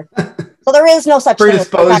earlier. So there is no such thing as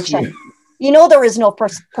perfection. There is no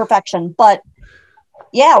perfection, but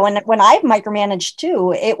yeah, when I've micromanaged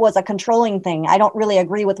too, it was a controlling thing. I don't really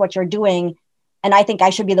agree with what you're doing, and I think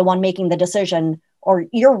I should be the one making the decision, or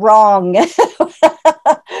you're wrong.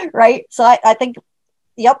 Right? So I think,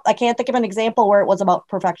 I can't think of an example where it was about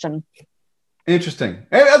perfection. Interesting.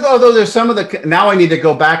 Although there's some of now I need to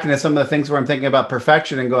go back into some of the things where I'm thinking about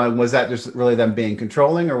perfection and going, was that just really them being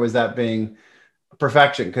controlling, or was that being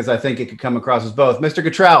perfection? Because I think it could come across as both. Mr.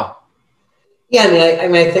 Cottrell. Yeah,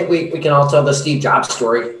 I think we can all tell the Steve Jobs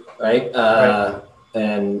story, right? Right.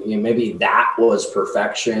 And maybe that was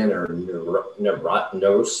perfection or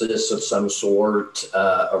neurosis of some sort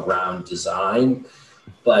around design.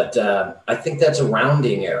 But I think that's a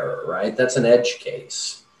rounding error, right? That's an edge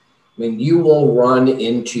case. I mean, you will run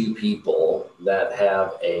into people that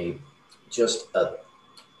have a just a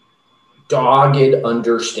dogged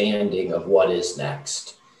understanding of what is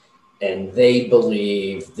next. And they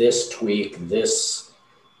believe this tweak, this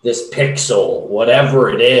pixel, whatever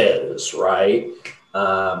it is, right?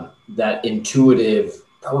 That intuitive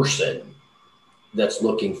person that's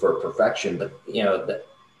looking for perfection, but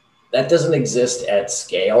that doesn't exist at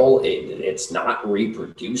scale. It's not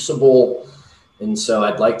reproducible. And so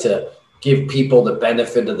I'd like to give people the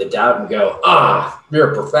benefit of the doubt and go,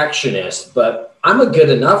 you're a perfectionist, but I'm a good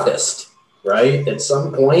enoughist, right? At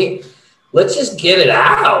some point, let's just get it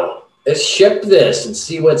out. Let's ship this and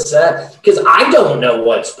see what's said. Because I don't know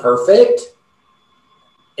what's perfect.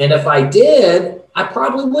 And if I did, I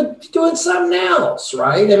probably would be doing something else,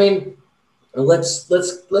 right? I mean, let's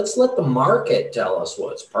let the market tell us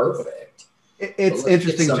what's perfect. It's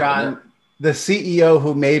interesting, John. The CEO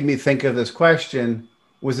who made me think of this question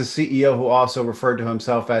was a CEO who also referred to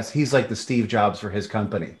himself as he's like the Steve Jobs for his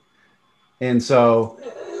company. And so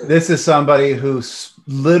this is somebody who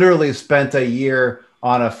literally spent a year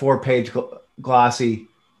on a 4-page glossy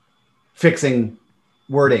fixing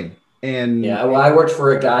wording. And yeah, well, I worked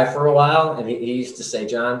for a guy for a while, and he used to say,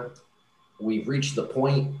 John, we've reached the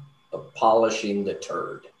point of polishing the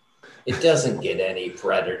turd. It doesn't get any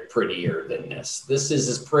prettier than this. This is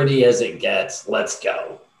as pretty as it gets. Let's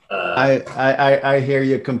go. I hear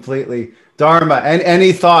you completely. Dharma, and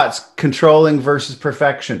any thoughts, controlling versus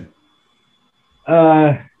perfection?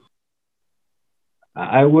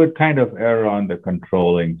 I would kind of err on the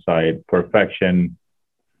controlling side. Perfection,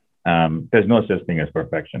 there's no such thing as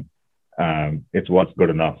perfection. It's what's good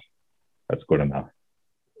enough. That's good enough.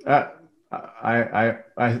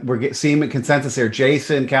 We're seeing a consensus here.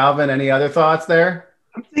 Jason, Calvin, any other thoughts there?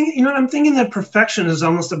 I'm thinking that perfection is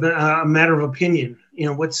almost a matter of opinion.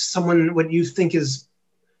 What you think is,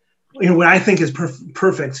 what I think is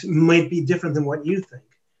perfect might be different than what you think.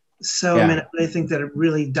 So, yeah. I think that it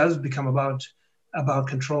really does become about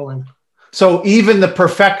controlling. So even the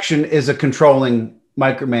perfection is a controlling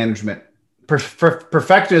micromanagement.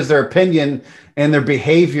 Perfection is their opinion, and their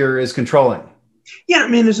behavior is controlling. Yeah,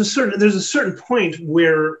 there's a certain point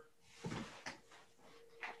where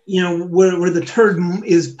where the turd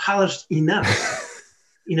is polished enough.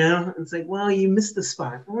 It's like, well, you missed the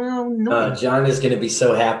spot. Well, no. John is going to be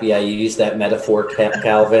so happy I used that metaphor,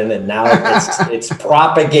 Calvin, and now it's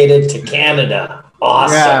propagated to Canada.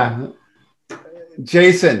 Awesome. Yeah.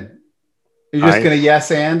 Jason, you're just going to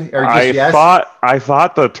yes and? Or just yes? I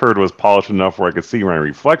thought the turd was polished enough where I could see my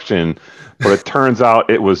reflection, but it turns out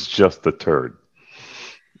it was just the turd.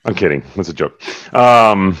 I'm kidding. It's a joke.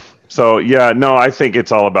 So, yeah, no, I think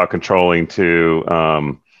it's all about controlling too.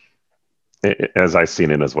 As I've seen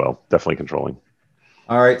it as well. Definitely controlling.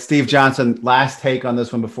 All right, Steve Johnson, last take on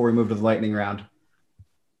this one before we move to the lightning round.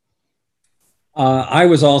 I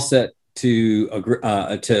was all set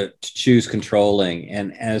to choose controlling.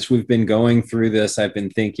 And as we've been going through this, I've been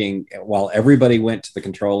thinking, while everybody went to the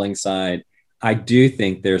controlling side, I do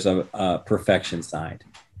think there's a perfection side.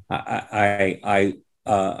 Let's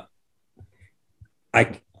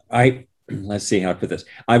see how to put this.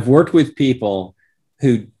 I've worked with people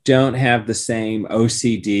who don't have the same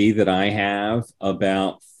OCD that I have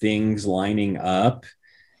about things lining up,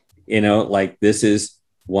 like this is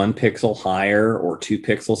 1 pixel higher or 2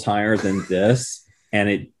 pixels higher than this.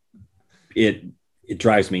 And it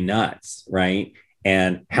drives me nuts. Right.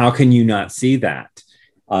 And how can you not see that?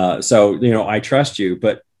 So, I trust you,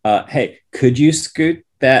 but hey, could you scoot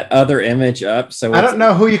that other image up? So I don't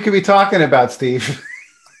know who you could be talking about, Steve.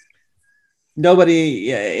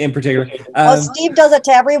 Nobody in particular. Steve does it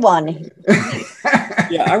to everyone.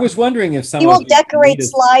 Yeah, I was wondering if someone... He will decorate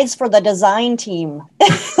slides for the design team.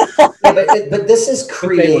 but this is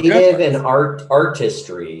creative and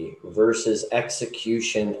artistry versus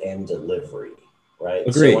execution and delivery, right?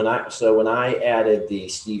 Agreed. So when I added the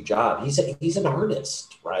Steve Jobs, he's an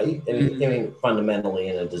artist, right? I mean, fundamentally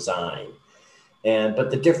in a design.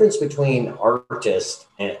 But the difference between artists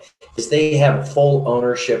is they have full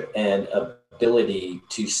ownership and ability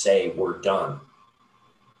to say we're done,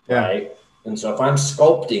 right? And so if I'm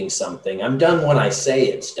sculpting something, I'm done when I say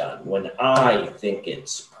it's done, when I think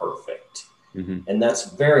it's perfect. Mm-hmm. And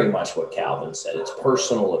that's very much what Calvin said. It's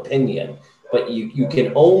personal opinion, but you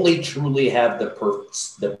can only truly have the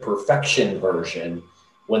perfection version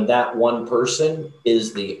when that one person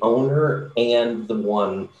is the owner and the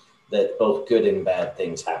one that both good and bad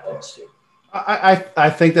things happens to. I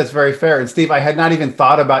think that's very fair. And Steve, I had not even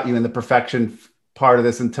thought about you in the perfection part of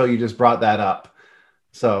this until you just brought that up.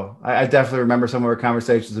 So I definitely remember some of our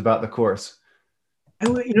conversations about the course.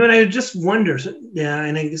 And I just wonder,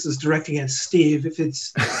 and I guess it's directing at Steve, if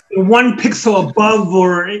it's 1 pixel above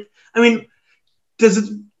or I mean, does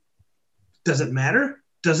it matter?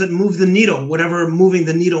 Does it move the needle? Whatever moving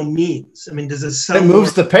the needle means. I mean, does it sell? It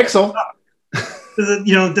moves the pixel.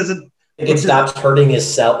 Does it? It stops hurting his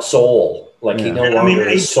soul. Like he no longer,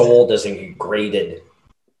 his soul doesn't get graded.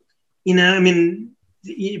 You know, I mean,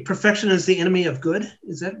 perfection is the enemy of good.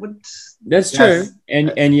 Is that what? That's true.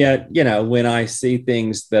 And yet, you know, when I see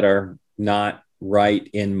things that are not right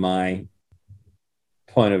in my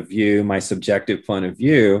point of view, my subjective point of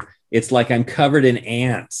view, it's like I'm covered in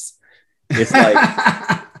ants. It's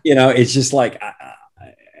like, you know, it's just like,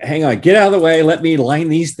 hang on, get out of the way. Let me line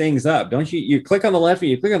these things up. Don't you click on the left when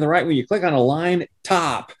you click on the right when you click on a line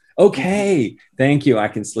top. Okay. Thank you. I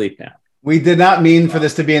can sleep now. We did not mean for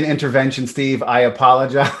this to be an intervention, Steve. I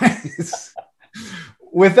apologize.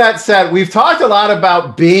 With that said, we've talked a lot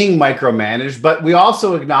about being micromanaged, but we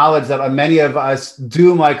also acknowledge that many of us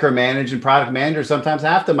do micromanage, and product managers sometimes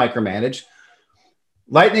have to micromanage.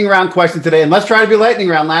 Lightning round question today, and let's try to be lightning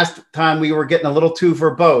round. Last time we were getting a little too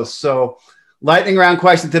verbose. So lightning round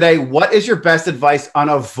question today. What is your best advice on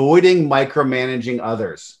avoiding micromanaging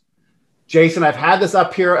others? Jason, I've had this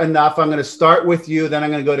up here enough. I'm going to start with you. Then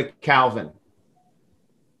I'm going to go to Calvin.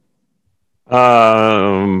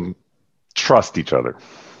 Trust each other.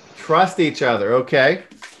 Trust each other. Okay.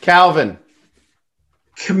 Calvin.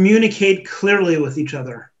 Communicate clearly with each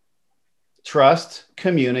other. Trust,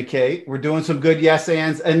 communicate. We're doing some good yes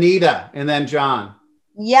ands. Anita, and then John.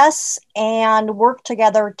 Yes, and work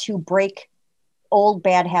together to break old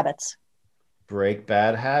bad habits. Break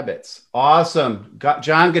bad habits. Awesome.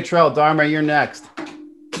 John Gatrell, Dharma, you're next.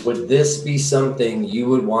 Would this be something you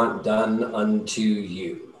would want done unto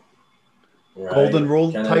you? Right? Golden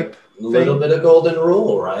rule kind type. A little bit of golden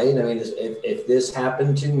rule, right? I mean, if this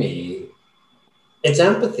happened to me, it's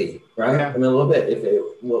empathy, right? Yeah. I mean, a little bit.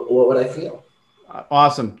 What would I feel?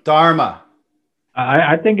 Awesome. Dharma.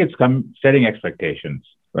 I think it's setting expectations,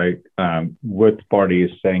 right? With parties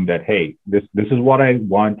saying that, hey, this is what I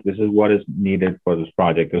want. This is what is needed for this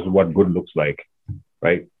project. This is what good looks like,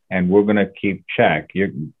 right? And we're going to keep check.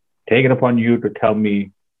 You take it upon you to tell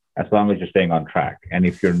me as long as you're staying on track. And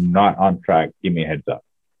if you're not on track, give me a heads up.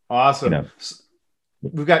 Awesome. You know?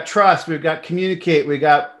 We've got trust. We've got communicate. We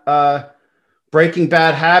got breaking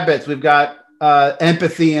bad habits. We've got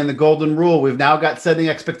empathy and the golden rule. We've now got setting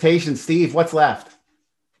expectations. Steve, what's left?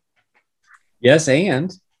 Yes,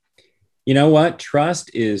 and you know what?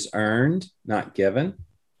 Trust is earned, not given.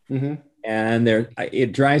 Mm-hmm. And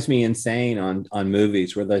it drives me insane on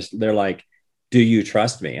movies where they're like, do you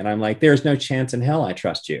trust me? And I'm like, there's no chance in hell I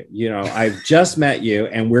trust you. You know, I've just met you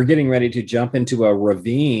and we're getting ready to jump into a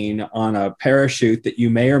ravine on a parachute that you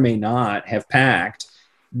may or may not have packed.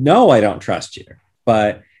 No, I don't trust you.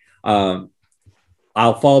 But I'll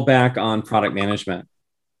fall back on product management.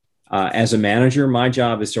 As a manager, my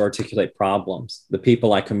job is to articulate problems. The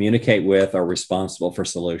people I communicate with are responsible for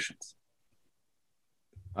solutions.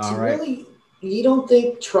 All right. Really, you don't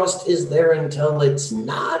think trust is there until it's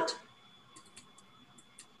not?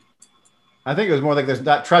 I think it was more like there's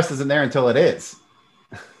not trust isn't there until it is.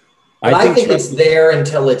 But I think it's there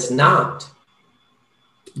until it's not.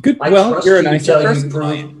 Good. Well, you're a nicer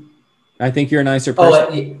person. I think you're a nicer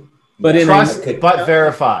person. But in trust, but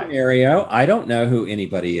verify scenario, I don't know who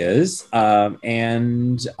anybody is,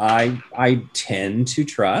 and I tend to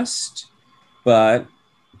trust, but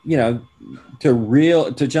you know,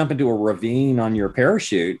 to jump into a ravine on your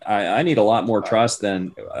parachute, I need a lot more trust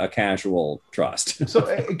than a casual trust. So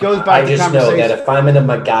it goes back. I just know that if I'm in a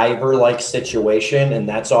MacGyver-like situation and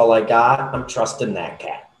that's all I got, I'm trusting that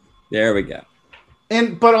cat. There we go.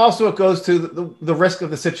 But also it goes to the risk of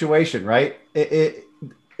the situation, right?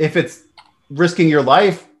 If it's risking your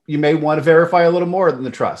life, you may want to verify a little more than the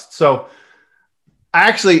trust. So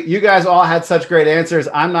actually, you guys all had such great answers.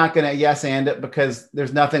 I'm not going to yes and it because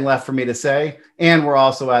there's nothing left for me to say. And we're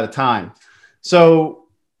also out of time. So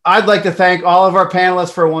I'd like to thank all of our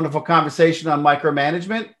panelists for a wonderful conversation on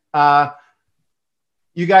micromanagement.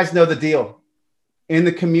 You guys know the deal. In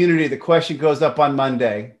the community, the question goes up on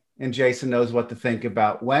Monday, and Jason knows what to think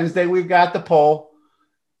about. Wednesday, we've got the poll.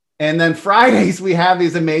 And then Fridays, we have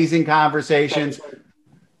these amazing conversations.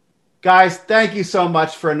 Guys, thank you so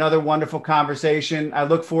much for another wonderful conversation. I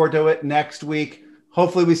look forward to it next week.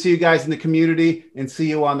 Hopefully we see you guys in the community and see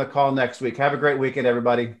you on the call next week. Have a great weekend,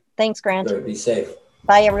 everybody. Thanks, Grant. Be safe.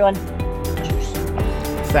 Bye, everyone.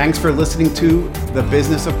 Thanks for listening to the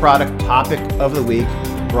Business of Product Topic of the Week,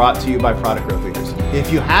 brought to you by Product Growth Leaders.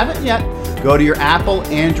 If you haven't yet, go to your Apple,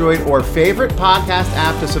 Android, or favorite podcast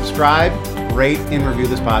app to subscribe, rate, and review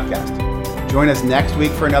this podcast. Join us next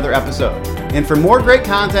week for another episode. And for more great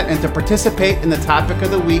content and to participate in the topic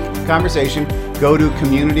of the week conversation, go to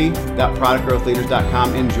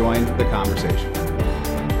community.productgrowthleaders.com and join the conversation.